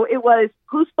wrap-up show, it was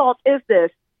whose fault is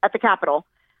this at the Capitol?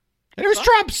 And it was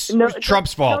Trump's. It was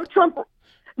Trump's fault.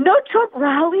 No Trump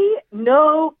rally.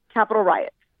 No Capitol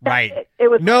riot. Right. It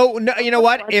was no. You know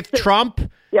what? If Trump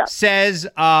says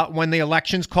when the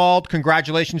election's called,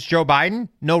 congratulations, Joe Biden,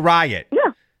 no riot.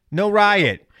 Yeah. No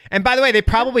riot. And by the way, they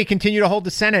probably continue to hold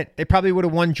the Senate. They probably would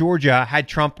have won Georgia had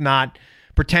Trump not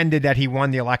pretended that he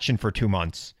won the election for 2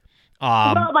 months.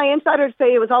 Well, my insiders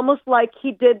say it was almost like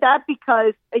he did that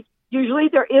because usually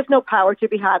there is no power to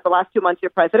be had the last 2 months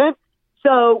you're president.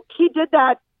 So he did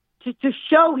that to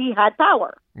show he had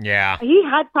power. Yeah. He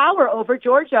had power over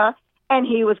Georgia. And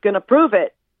he was going to prove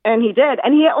it. And he did.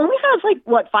 And he only has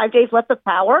 5 days left of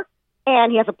power.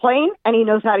 And he has a plane and he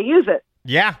knows how to use it.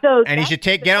 Yeah. So and he should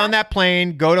get on that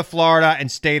plane, go to Florida and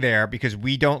stay there because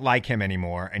we don't like him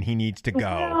anymore and he needs to go.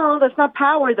 No, that's not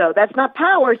power, though. That's not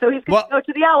power. So he's going to go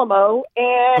to the Alamo.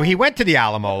 And well, he went to the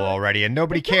Alamo already and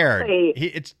nobody cared.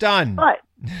 It's done. But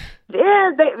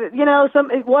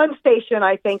one station,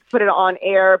 I think, put it on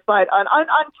air. But on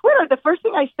Twitter, the first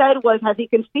thing I said was, has he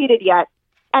conceded yet?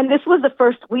 And this was the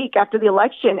first week after the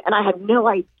election, and I had no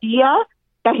idea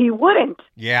that he wouldn't.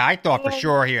 Yeah, I thought for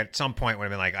sure he at some point would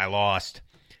have been like, I lost.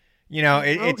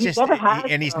 It's just,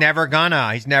 and he's never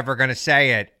gonna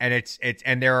say it.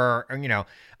 And there are,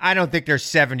 I don't think there's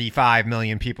 75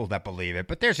 million people that believe it,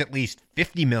 but there's at least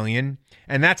 50 million.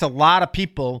 And that's a lot of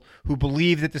people who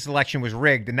believe that this election was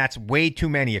rigged. And that's way too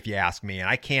many, if you ask me. And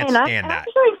I can't stand that.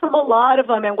 I'm hearing from a lot of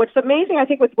them. And what's amazing, I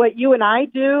think, with what you and I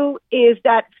do is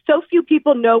that so few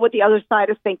people know what the other side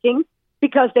is thinking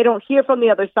because they don't hear from the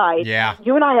other side. Yeah.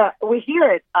 You and I, we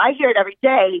hear it. I hear it every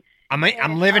day.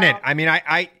 I'm living it. I mean,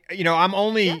 I'm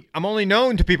only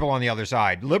known to people on the other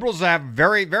side. Liberals have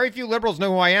very, very few liberals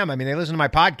know who I am. I mean, they listen to my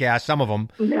podcast, some of them.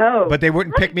 No. But they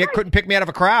couldn't pick me out of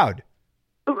a crowd.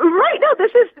 Right. No,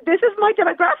 this is my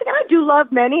demographic, and I do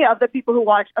love many of the people who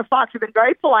watch Fox have been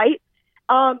very polite.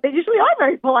 They usually are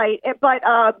very polite, but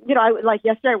I like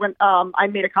yesterday when I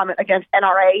made a comment against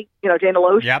NRA, Dana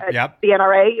Loesch, the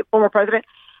NRA, former president,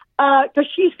 because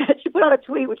she put out a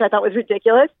tweet which I thought was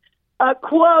ridiculous.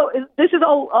 Quote, this is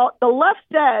the left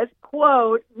says,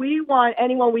 quote, we want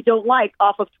anyone we don't like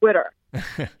off of Twitter.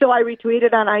 So I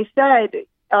retweeted and I said,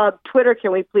 Twitter,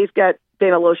 can we please get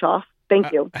Dana Loesch off?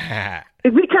 Thank you.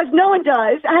 Because no one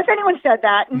does. Has anyone said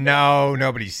that? No,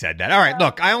 nobody said that. All right,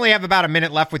 look, I only have about a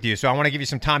minute left with you, so I want to give you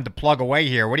some time to plug away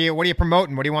here. What are you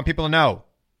promoting? What do you want people to know?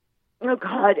 Oh,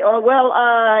 God. Well,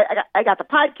 I got the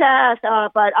podcast,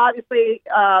 but obviously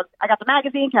I got the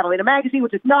magazine, Catalina Magazine,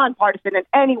 which is nonpartisan in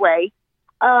any way.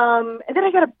 And then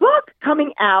I got a book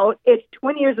coming out. It's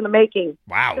 20 years in the making.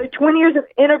 Wow. So 20 years of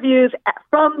interviews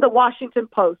from the Washington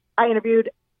Post. I interviewed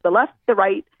the left, the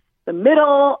right, the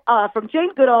middle, from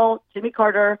Jane Goodall, Jimmy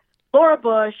Carter, Laura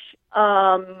Bush,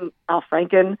 Al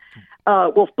Franken,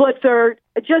 Wolf Blitzer,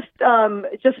 just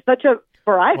such a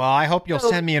variety. Well, I hope you'll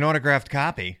send me an autographed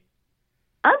copy.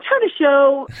 I'm trying to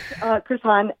show, Chris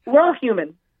Hahn, we're all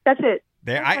human. That's it.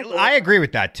 I agree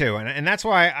with that, too. And that's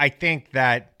why I think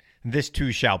that this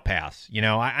too shall pass. You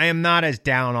know, I am not as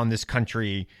down on this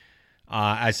country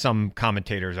as some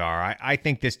commentators are. I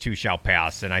think this too shall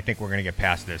pass, and I think we're going to get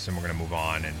past this, and we're going to move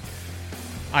on, and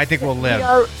I think we'll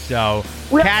live. So,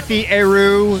 Kathy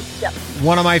Eru,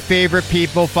 one of my favorite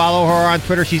people. Follow her on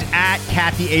Twitter. She's at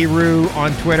Kathy Eru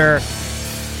on Twitter.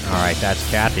 All right, that's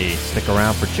Kathy. Stick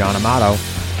around for John Amato.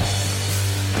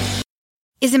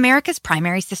 Is America's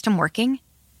primary system working?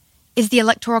 Is the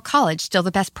Electoral College still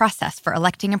the best process for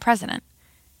electing a president?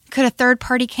 Could a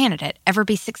third-party candidate ever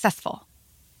be successful?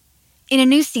 In a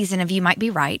new season of You Might Be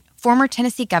Right, former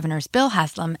Tennessee governors Bill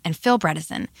Haslam and Phil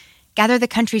Bredesen gather the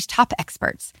country's top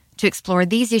experts to explore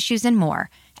these issues and more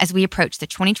as we approach the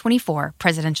 2024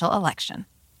 presidential election.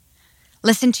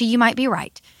 Listen to You Might Be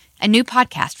Right, a new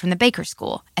podcast from the Baker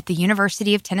School at the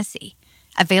University of Tennessee,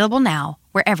 available now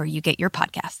wherever you get your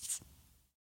podcasts.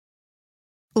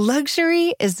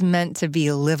 Luxury is meant to be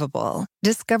livable.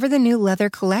 Discover the new leather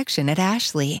collection at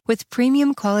Ashley with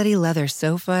premium quality leather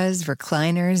sofas,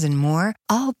 recliners, and more,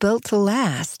 all built to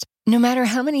last. No matter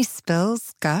how many spills,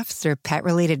 scuffs, or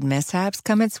pet-related mishaps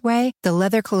come its way, the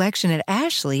leather collection at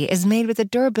Ashley is made with the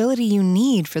durability you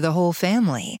need for the whole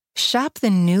family. Shop the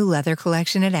new leather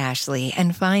collection at Ashley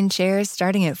and find chairs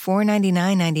starting at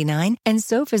 $499.99 and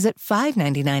sofas at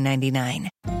 $599.99.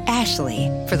 Ashley,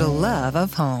 for the love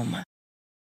of home.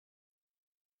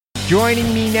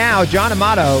 Joining me now, John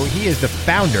Amato. He is the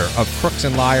founder of Crooks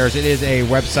and Liars. It is a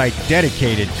website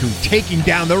dedicated to taking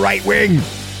down the right wing.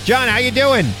 John, how you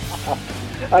doing?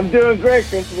 I'm doing great,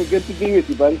 Christopher. Good to be with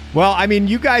you, buddy. Well, I mean,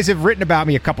 you guys have written about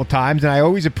me a couple times, and I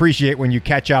always appreciate when you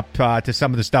catch up to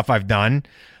some of the stuff I've done.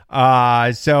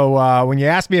 So when you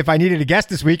asked me if I needed a guest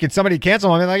this week and somebody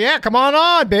canceled, I'm like, yeah, come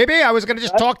on, baby. I was going to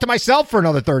just talk to myself for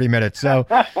another 30 minutes. So,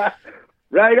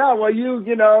 right on. Well, you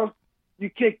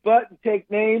kick butt and take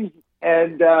names.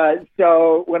 And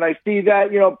so when I see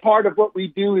that, part of what we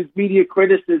do is media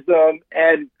criticism,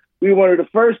 and we wanted the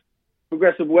first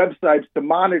progressive websites to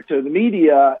monitor the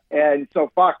media. And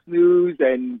so Fox News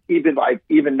and even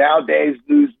nowadays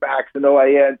Newsmax and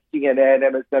OAN, CNN,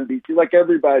 MSNBC, like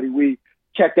everybody, we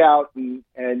check out and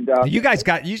you guys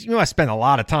you must spend a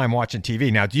lot of time watching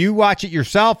TV. Now, do you watch it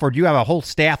yourself, or do you have a whole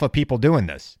staff of people doing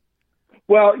this?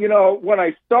 Well, when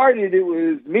I started, it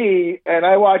was me, and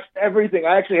I watched everything.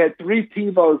 I actually had 3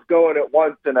 TiVos going at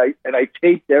once, and I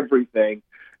taped everything,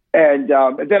 and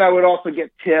then I would also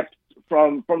get tips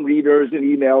from readers and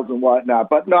emails and whatnot.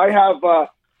 But no, I have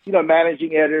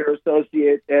managing editor,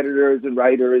 associate editors, and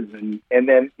writers, and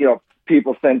then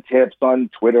people send tips on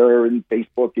Twitter and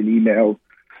Facebook and emails.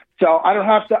 So I don't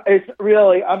have to. It's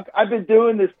really I've been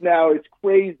doing this now. It's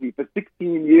crazy for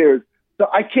 16 years. So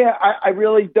I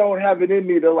really don't have it in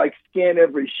me to scan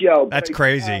every show. That's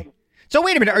crazy. So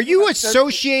wait a minute. Are you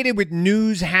associated with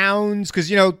News Hounds? Because,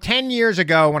 10 years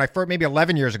ago, maybe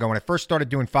 11 years ago, when I first started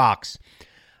doing Fox,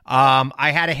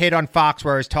 I had a hit on Fox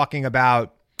where I was talking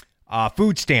about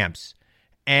food stamps.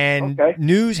 And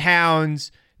News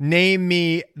Hounds named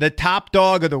me the top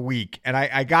dog of the week. And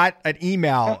I got an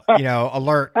email,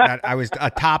 alert that I was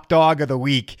a top dog of the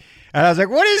week. And I was like,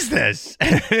 what is this?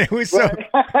 It was so...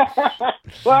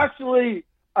 Well, actually,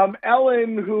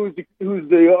 Ellen, who's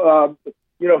the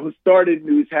who started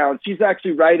News Hound, she's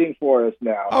actually writing for us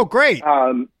now. Oh, great.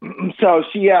 So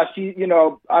she I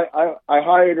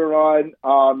hired her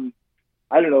on,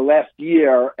 last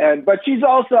year. But she's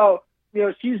also,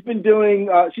 she's been doing,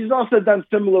 she's also done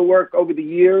similar work over the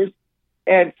years.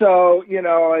 And so,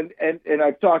 and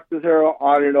I've talked with her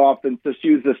on and off, and so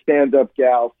she was a stand-up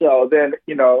gal. So then,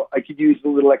 I could use a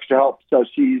little extra help. So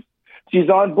she's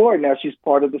on board now. She's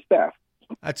part of the staff.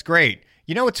 That's great.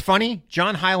 You know what's funny?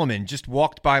 John Heilemann just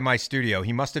walked by my studio.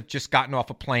 He must have just gotten off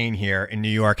a plane here in New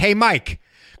York. Hey, Mike,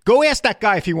 Go ask that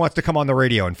guy if he wants to come on the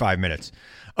radio in 5 minutes.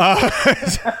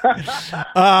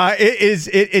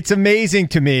 It's amazing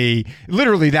to me.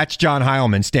 Literally, that's John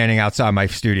Heilman standing outside my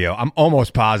studio. I'm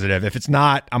almost positive. If it's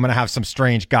not, I'm going to have some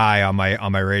strange guy on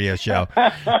my radio show.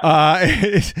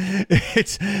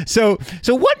 So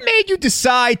what made you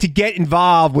decide to get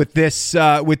involved with this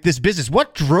business?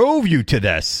 What drove you to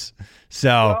this?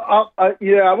 So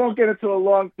I won't get into a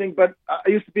long thing, but I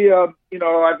used to be I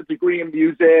have a degree in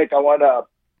music. I won a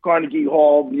Carnegie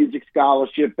Hall Music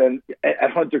Scholarship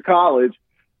at Hunter College.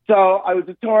 So I was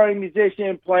a touring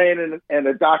musician playing, and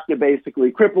a doctor basically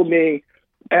crippled me.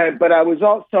 But I was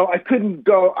also, I couldn't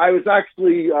go. I was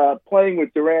actually playing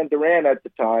with Duran Duran at the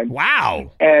time.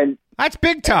 Wow. And that's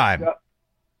big time.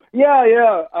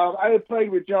 Yeah. I had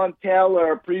played with John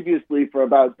Taylor previously for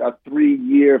about 4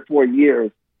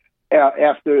 years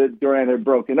after Duran had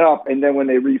broken up. And then when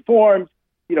they reformed,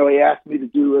 he asked me to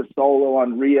do a solo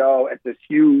on Rio at this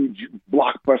huge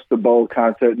Blockbuster Bowl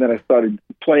concert, and then I started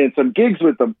playing some gigs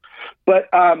with them.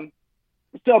 I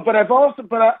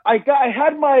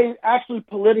had my actually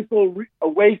political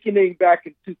awakening back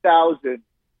in 2000.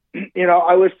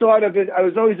 I was I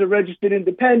was always a registered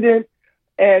independent,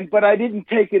 but I didn't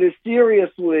take it as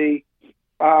seriously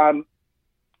until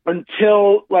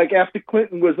after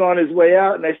Clinton was on his way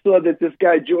out, and I saw that this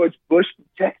guy George Bush from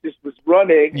Texas was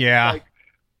running. Yeah.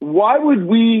 Why would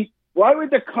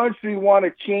the country want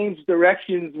to change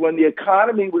directions when the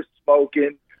economy was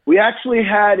smoking? We actually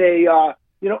had a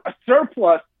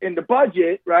surplus in the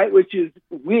budget, right? Which is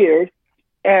weird.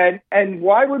 And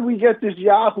why would we get this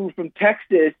Yahoo from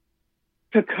Texas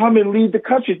to come and lead the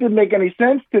country? It didn't make any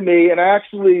sense to me. And I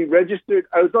actually registered.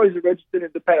 I was always a registered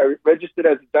independent. I registered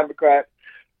as a Democrat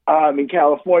in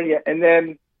California. And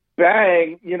then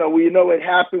bang, what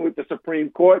happened with the Supreme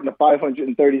Court and the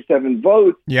 537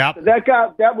 votes. Yeah. So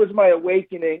that was my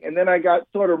awakening. And then I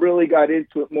really got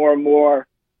into it more and more.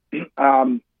 The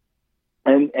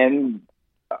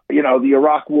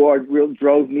Iraq War really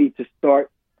drove me to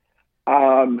start,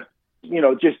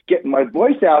 just getting my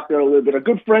voice out there a little bit. A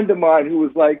good friend of mine who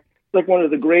was like one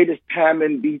of the greatest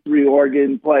Hammond B3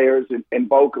 organ players and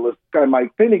vocalists, guy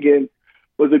Mike Finnegan,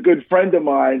 was a good friend of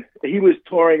mine. He was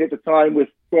touring at the time with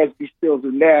Crosby, Stills,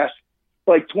 and Nash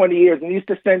for 20 years, and he used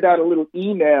to send out a little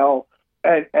email,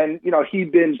 and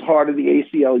he'd been part of the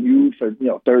ACLU for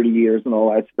 30 years and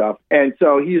all that stuff, and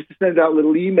so he used to send out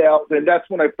little emails, and that's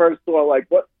when I first saw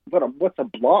what's a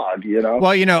blog, Well,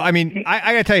 I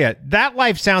gotta tell you, that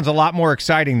life sounds a lot more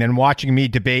exciting than watching me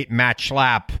debate Matt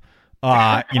Schlapp,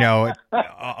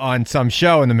 on some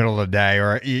show in the middle of the day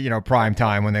or prime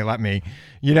time when they let me.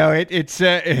 It's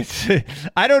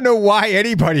I don't know why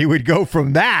anybody would go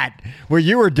from that where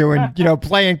you were doing,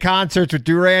 playing concerts with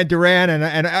Duran Duran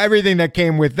and everything that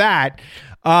came with that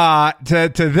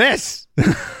to this.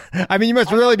 I mean, you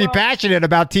must really be passionate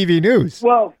about TV news.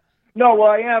 Well,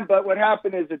 I am. But what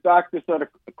happened is the doctor sort of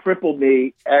crippled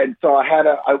me. And so I had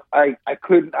to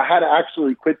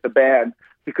actually quit the band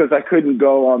because I couldn't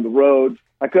go on the road.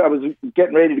 I was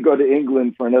getting ready to go to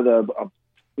England for another,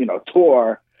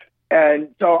 tour.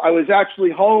 And so I was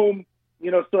actually home,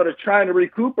 sort of trying to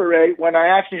recuperate when I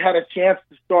actually had a chance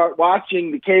to start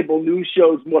watching the cable news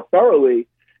shows more thoroughly.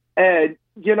 And,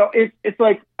 it's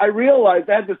like I realized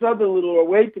I had this other little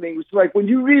awakening, which is when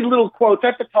you read little quotes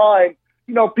at the time,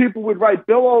 people would write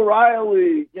Bill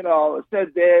O'Reilly,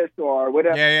 said this or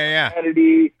whatever. Yeah.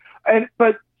 Kennedy. And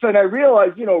I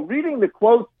realized, reading the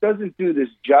quotes doesn't do this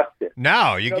justice.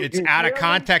 No, it's out of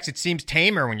context. It seems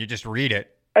tamer when you just read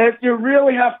it. And you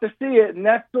really have to see it, and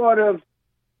that's sort of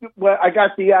what I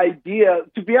got the idea.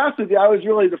 To be honest with you, I was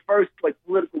really the first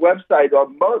political website or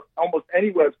almost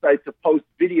any website to post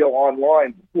video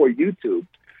online before YouTube.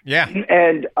 Yeah,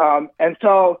 and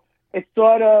so it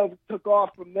sort of took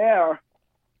off from there.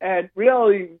 And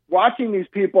really watching these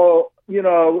people,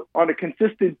 on a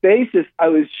consistent basis, I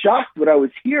was shocked what I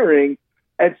was hearing.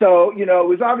 And so, it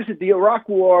was obviously the Iraq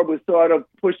War was sort of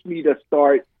pushed me to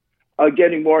start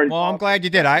getting more involved. Well, I'm glad you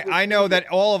did. I know that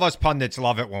all of us pundits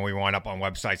love it when we wind up on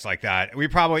websites like that. We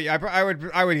probably,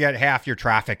 I would get half your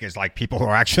traffic is people who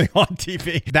are actually on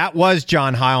TV. That was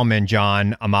John Heilman,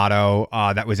 John Amato,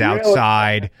 that was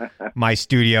outside my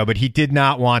studio, but he did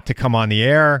not want to come on the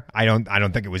air. I don't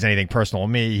think it was anything personal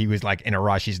with me. He was in a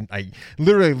rush. I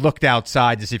literally looked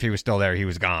outside to see if he was still there. He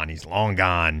was gone. He's long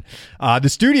gone. The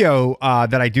studio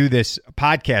that I do this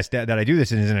podcast that I do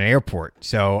this in is in an airport.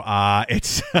 So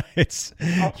it's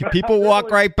people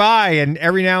walk right by, and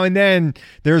every now and then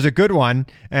there's a good one,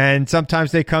 and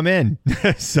sometimes they come in.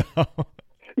 So,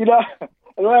 when I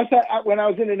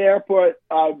was in an airport,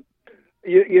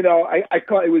 I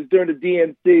caught, it was during the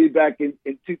DNC back in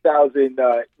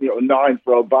 2009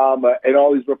 for Obama, and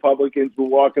all these Republicans were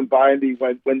walking by me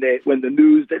when the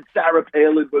news that Sarah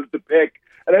Palin was the pick,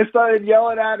 and I started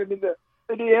yelling at him in the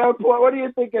airport. What do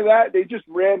you think of that? They just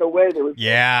ran away. They were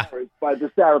by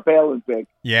the Sarah Palin pick.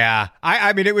 Yeah,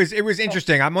 I mean it was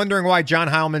interesting. I'm wondering why John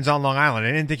Heilman's on Long Island.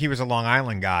 I didn't think he was a Long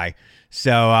Island guy. So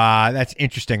that's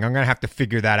interesting. I'm going to have to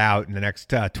figure that out in the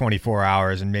next 24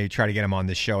 hours and maybe try to get him on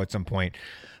this show at some point.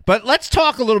 But let's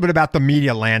talk a little bit about the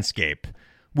media landscape,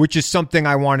 which is something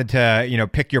I wanted to,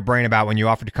 pick your brain about when you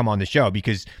offered to come on the show,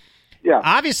 because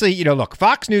obviously, look,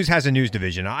 Fox News has a news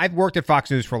division. I've worked at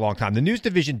Fox News for a long time. The news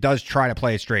division does try to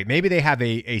play it straight. Maybe they have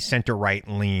a center-right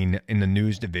lean in the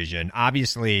news division.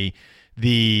 Obviously,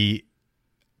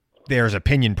 there's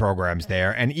opinion programs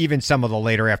there, and even some of the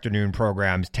later afternoon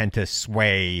programs tend to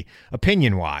sway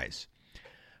opinion-wise.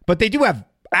 But they do have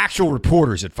actual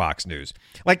reporters at Fox News.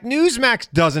 Like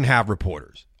Newsmax doesn't have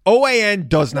reporters. OAN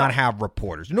does not have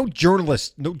reporters. No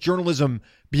journalism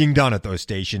being done at those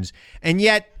stations, and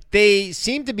yet they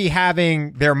seem to be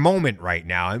having their moment right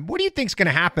now. And what do you think is going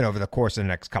to happen over the course of the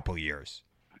next couple of years?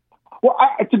 Well,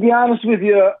 to be honest with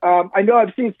you, I know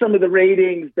I've seen some of the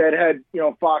ratings that had,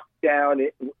 Fox down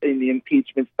in the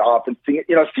impeachment stuff, and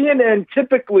CNN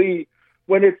typically,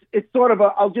 when it's sort of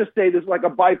I'll just say this, like a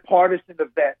bipartisan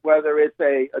event, whether it's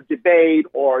a debate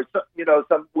or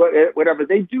some whatever,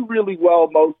 they do really well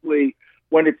mostly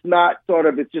when it's not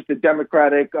it's just a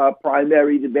Democratic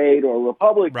primary debate or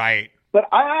Republican. Right. But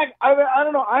I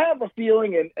don't know. I have a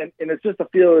feeling, and it's just a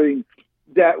feeling,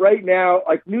 that right now,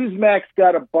 like Newsmax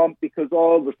got a bump because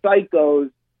all the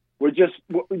psychos were just,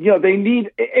 they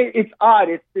need, it's odd.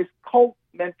 It's this cult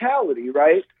mentality,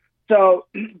 right? So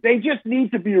they just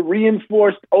need to be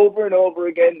reinforced over and over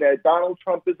again that Donald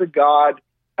Trump is a god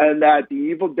and that the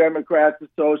evil Democrats are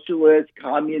socialists,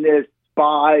 communists,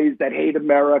 spies that hate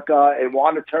America and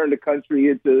want to turn the country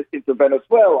into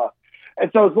Venezuela.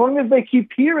 And so as long as they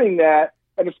keep hearing that,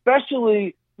 and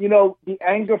especially, the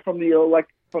anger from the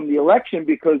election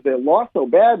because they lost so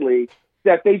badly,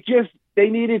 that they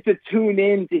needed to tune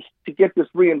in to get this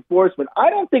reinforcement. I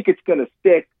don't think it's going to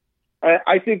stick.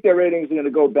 I think their ratings are going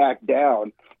to go back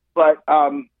down. But,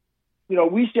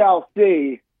 we shall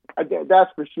see.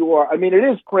 That's for sure. I mean, it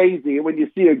is crazy when you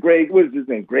see what is his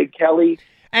name, Greg Kelly?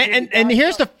 And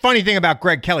here's the funny thing about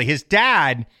Greg Kelly. His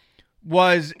dad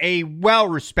was a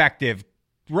well-respected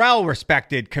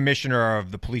commissioner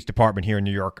of the police department here in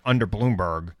New York under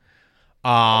Bloomberg.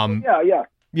 One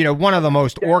of the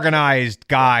most organized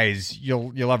guys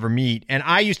you'll ever meet. And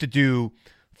I used to do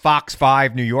Fox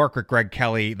 5 New York with Greg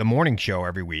Kelly, the morning show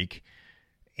every week.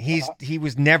 He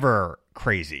was never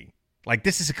crazy. Like,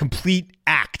 this is a complete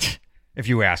act, if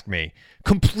you ask me.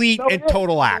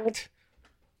 Total act.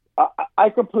 I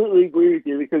completely agree with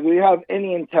you, because if you have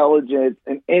any intelligence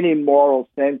and any moral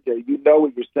center, you know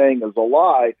what you're saying is a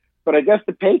lie. But I guess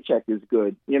the paycheck is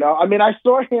good. I mean, I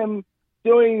saw him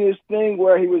doing this thing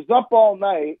where he was up all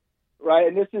night, right?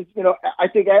 And this is, I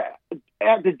think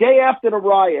the day after the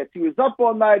riots, he was up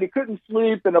all night. He couldn't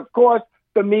sleep. And of course,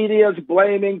 the media's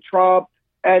blaming Trump.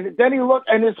 And then he looked,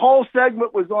 and his whole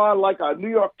segment was on like a New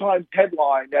York Times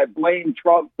headline that blamed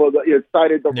Trump for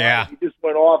cited the riot. He just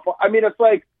went off. I mean, it's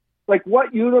like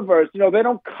what universe? They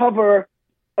don't cover,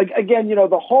 again,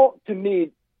 the whole, to me,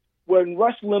 when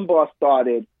Rush Limbaugh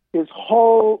started, his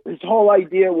whole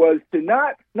idea was to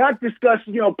not discuss,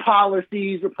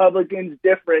 policies, Republicans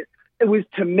different. It was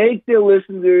to make their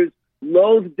listeners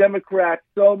loathe Democrats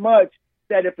so much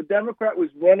that if a Democrat was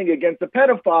running against a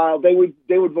pedophile, they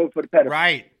would vote for the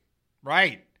pedophile.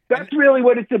 Right. That's really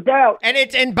what it's about.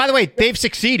 And by the way, they've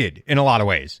succeeded in a lot of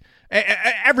ways.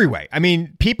 Every way. I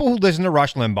mean, people who listen to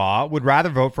Rush Limbaugh would rather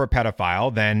vote for a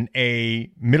pedophile than a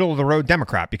middle-of-the-road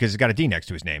Democrat because he's got a D next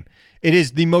to his name. It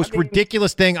is the most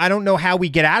ridiculous thing. I don't know how we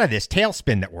get out of this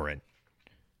tailspin that we're in.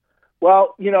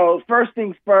 Well, first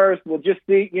things first, we'll just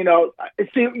see,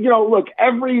 look,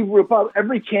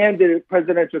 every candidate,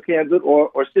 presidential candidate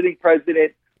or sitting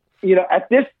president, at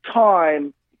this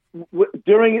time,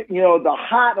 during, the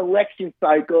hot election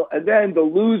cycle, and then the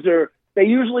loser, they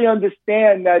usually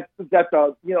understand that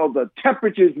the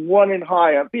temperature's running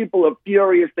high and people are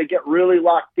furious. They get really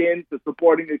locked in to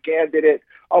supporting the candidate,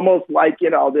 almost like,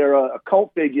 they're a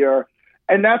cult figure.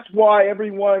 And that's why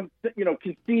everyone,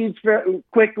 concedes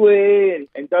quickly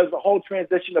and does the whole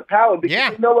transition of power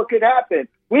because they know what could happen,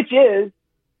 which is,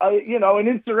 an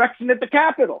insurrection at the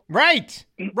Capitol. Right.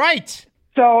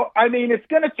 So, I mean, it's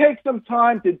going to take some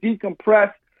time to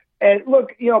decompress. And look,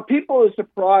 people are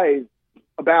surprised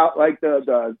about like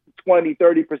the 20,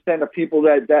 30% of people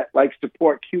that like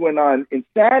support QAnon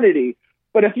insanity.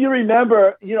 But if you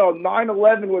remember,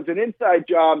 9/11 was an inside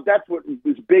job. That's what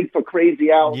was big for Crazy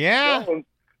Alex Jones.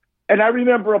 And I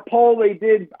remember a poll they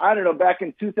did, I don't know, back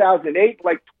in 2008,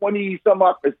 like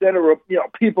 20-some-odd% of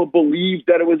people believed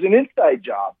that it was an inside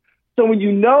job. So when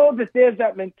you know that there's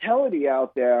that mentality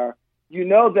out there, you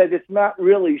know that it's not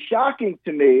really shocking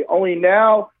to me. Only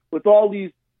now with all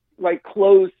these like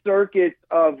closed circuits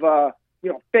of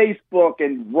Facebook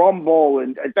and Rumble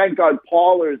and thank God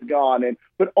Parler's gone,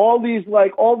 but all these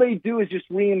all they do is just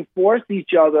reinforce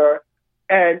each other,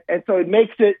 and so it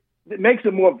makes it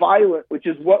more violent, which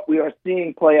is what we are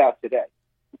seeing play out today.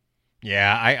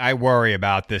 Yeah, I worry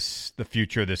about the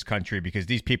future of this country because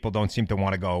these people don't seem to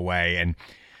want to go away, and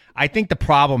I think the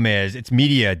problem is it's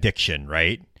media addiction,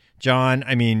 right, John?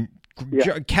 I mean,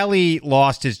 Kelly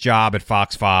lost his job at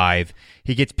Fox 5.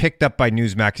 He gets picked up by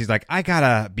Newsmax. He's like, I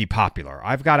gotta be popular.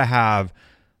 I've got to have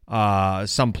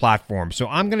some platform. So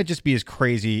I'm going to just be as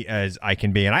crazy as I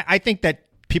can be. And I think that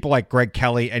people like Greg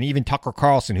Kelly and even Tucker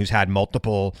Carlson, who's had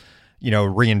multiple,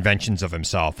 reinventions of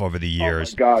himself over the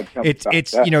years. Oh my God.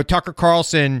 It's Tucker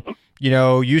Carlson,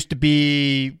 used to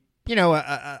be,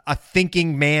 a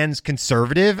thinking man's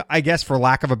conservative, I guess, for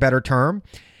lack of a better term.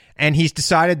 And he's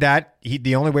decided that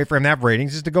the only way for him to have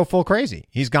ratings is to go full crazy.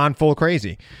 He's gone full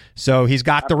crazy. So he's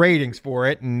got the ratings for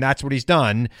it, and that's what he's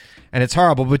done. And it's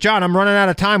horrible. But, John, I'm running out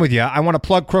of time with you. I want to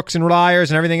plug Crooks and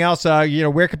Liars and everything else.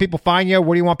 Where can people find you?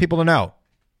 What do you want people to know?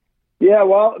 Yeah,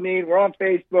 well, we're on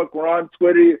Facebook. We're on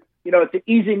Twitter. It's an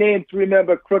easy name to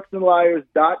remember,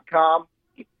 crooksandliars.com.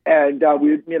 And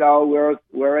we're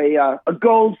a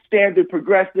gold standard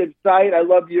progressive site. I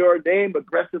love your name,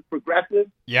 Aggressive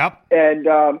Progressive. Yep. And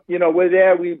we're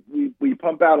there. We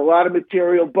pump out a lot of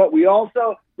material, but we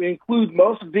include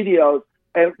most videos.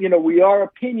 And we are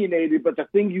opinionated, but the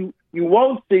thing you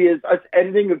won't see is us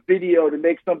editing a video to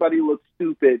make somebody look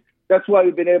stupid. That's why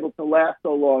we've been able to last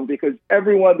so long, because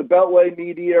everyone, the Beltway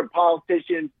media,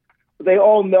 politicians, they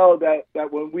all know that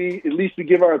when we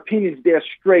give our opinions, they're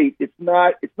straight. It's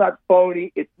not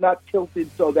phony. It's not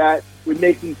tilted so that we're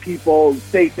making people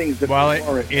say things that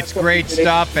aren't. It's great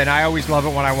stuff, and I always love it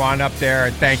when I wind up there.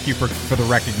 And thank you for the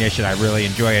recognition. I really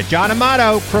enjoy it. John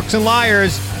Amato, Crooks and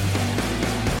Liars.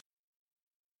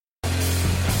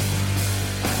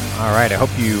 All right, I hope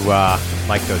you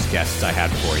like those guests I had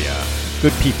for you.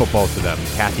 Good people, both of them,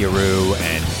 Kathy Aru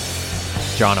and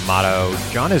John Amato.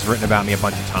 John has written about me a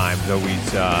bunch of times, always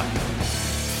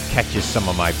catches some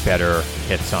of my better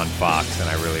hits on Fox, and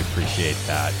I really appreciate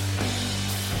that.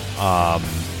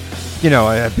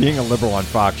 Being a liberal on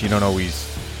Fox, you don't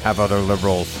always have other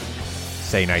liberals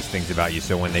say nice things about you,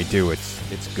 so when they do,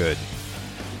 it's good.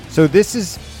 So this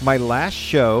is my last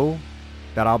show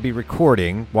that I'll be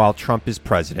recording while Trump is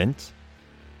president.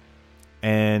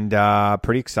 And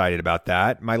pretty excited about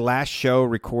that. My last show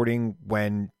recording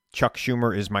when Chuck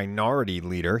Schumer is minority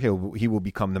leader. He will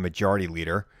become the majority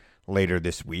leader later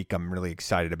this week. I'm really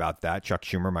excited about that. Chuck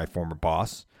Schumer, my former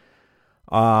boss.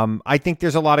 I think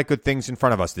there's a lot of good things in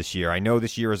front of us this year. I know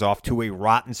this year is off to a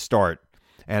rotten start.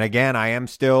 And again, I am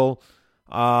still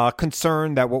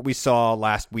concerned that what we saw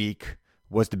last week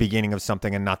was the beginning of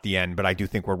something and not the end. But I do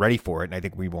think we're ready for it, and I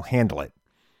think we will handle it.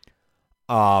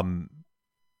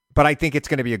 But I think it's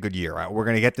going to be a good year. We're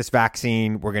going to get this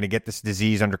vaccine. We're going to get this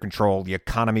disease under control. The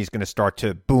economy is going to start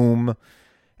to boom.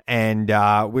 And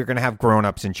we're going to have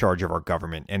grown-ups in charge of our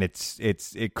government. And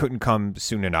it couldn't come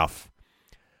soon enough.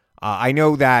 I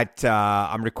know that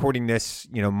I'm recording this,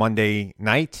 Monday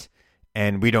night.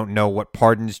 And we don't know what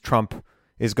pardons Trump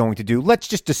is going to do. Let's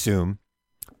just assume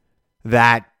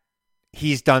that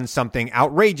he's done something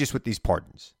outrageous with these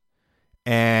pardons.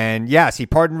 And yes, he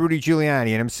pardoned Rudy Giuliani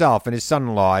and himself and his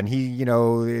son-in-law. And he,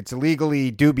 it's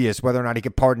legally dubious whether or not he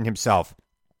could pardon himself.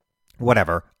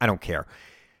 Whatever. I don't care.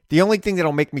 The only thing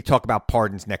that'll make me talk about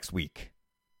pardons next week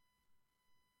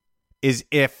is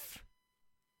if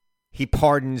he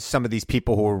pardons some of these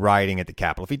people who were rioting at the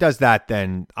Capitol. If he does that,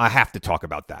 then I have to talk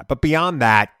about that. But beyond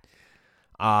that,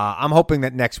 I'm hoping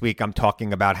that next week I'm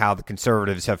talking about how the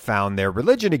conservatives have found their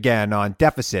religion again on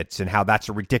deficits and how that's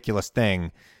a ridiculous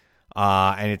thing.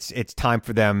 And it's time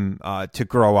for them to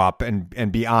grow up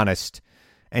and be honest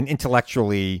and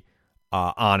intellectually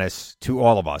honest to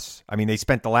all of us. I mean, they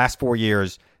spent the last 4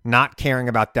 years not caring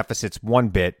about deficits one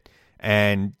bit.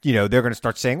 And, they're going to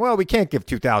start saying, well, we can't give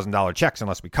 $2,000 checks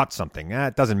unless we cut something.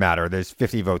 It doesn't matter. There's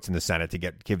 50 votes in the Senate to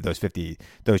give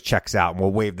those checks out. And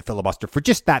we'll waive the filibuster for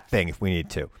just that thing if we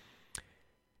need to.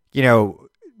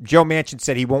 Joe Manchin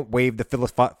said he won't waive the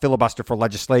filibuster for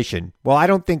legislation. Well, I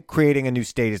don't think creating a new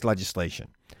state is legislation.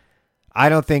 I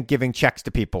don't think giving checks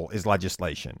to people is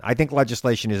legislation. I think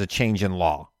legislation is a change in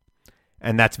law,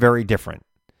 and that's very different.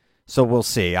 So we'll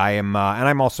see. I am, and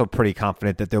I'm also pretty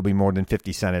confident that there'll be more than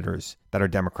 50 senators that are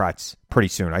Democrats pretty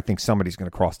soon. I think somebody's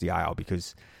going to cross the aisle,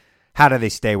 because how do they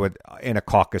stay in a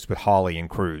caucus with Hawley and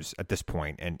Cruz at this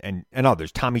point, and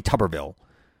others, Tommy Tuberville,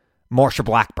 Marsha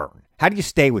Blackburn? How do you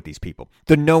stay with these people?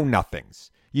 The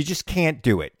know-nothings. You just can't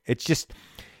do it. It's just,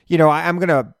 I'm going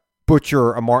to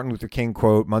butcher a Martin Luther King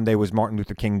quote. Monday was Martin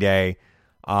Luther King Day.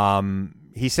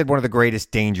 He said one of the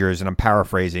greatest dangers, and I'm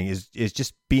paraphrasing, is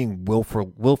just being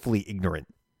willfully ignorant.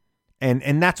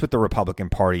 And that's what the Republican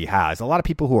Party has. A lot of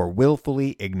people who are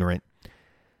willfully ignorant.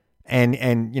 And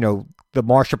the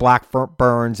Marsha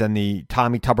Blackburns and the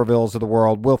Tommy Tubervilles of the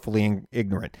world, willfully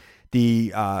ignorant.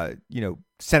 The,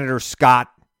 Senator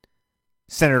Scott,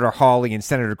 Senator Hawley, and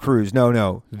Senator Cruz,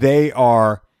 no, they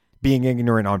are being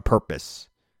ignorant on purpose.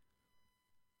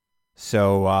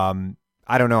 So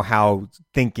I don't know how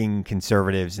thinking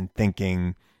conservatives and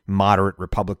thinking moderate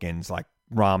Republicans like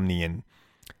Romney and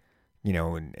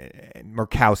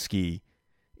Murkowski,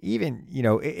 even,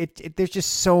 there's just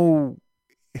so,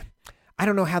 I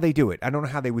don't know how they do it. I don't know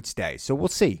how they would stay. So we'll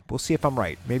see. We'll see if I'm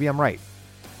right. Maybe I'm right.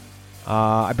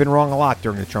 I've been wrong a lot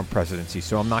during the Trump presidency,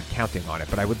 so I'm not counting on it,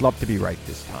 but I would love to be right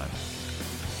this time.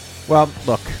 Well,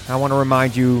 look, I want to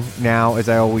remind you now, as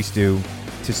I always do,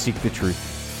 to seek the truth.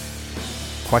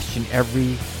 Question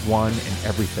everyone and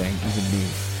everything, even me.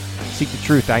 Seek the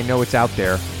truth. I know it's out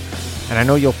there, and I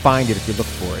know you'll find it if you look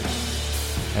for it.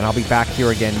 And I'll be back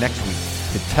here again next week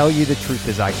to tell you the truth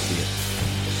as I see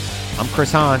it. I'm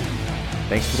Chris Hahn.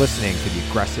 Thanks for listening to the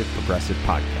Aggressive Progressive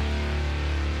Podcast.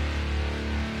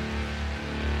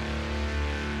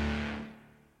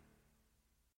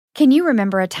 Can you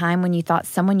remember a time when you thought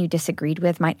someone you disagreed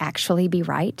with might actually be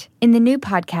right? In the new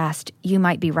podcast, You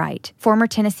Might Be Right, former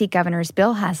Tennessee Governors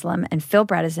Bill Haslam and Phil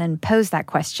Bredesen pose that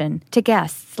question to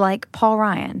guests like Paul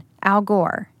Ryan, Al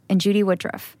Gore, and Judy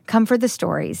Woodruff. Come for the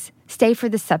stories, stay for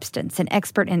the substance and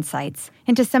expert insights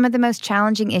into some of the most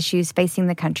challenging issues facing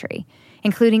the country,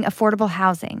 including affordable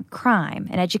housing, crime,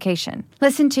 and education.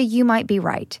 Listen to You Might Be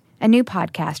Right, a new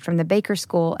podcast from the Baker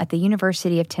School at the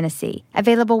University of Tennessee,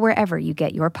 available wherever you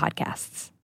get your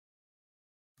podcasts.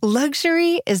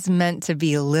 Luxury is meant to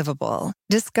be livable.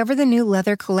 Discover the new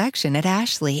leather collection at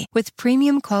Ashley, with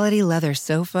premium quality leather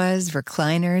sofas,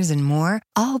 recliners, and more,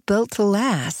 all built to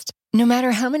last. No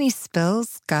matter how many spills,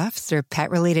 scuffs, or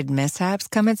pet-related mishaps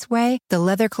come its way, the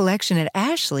leather collection at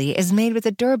Ashley is made with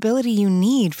the durability you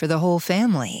need for the whole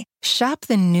family. Shop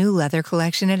the new leather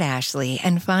collection at Ashley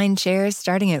and find chairs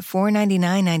starting at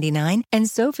 $499.99 and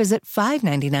sofas at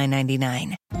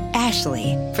 $599.99.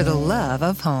 Ashley, for the love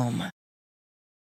of home.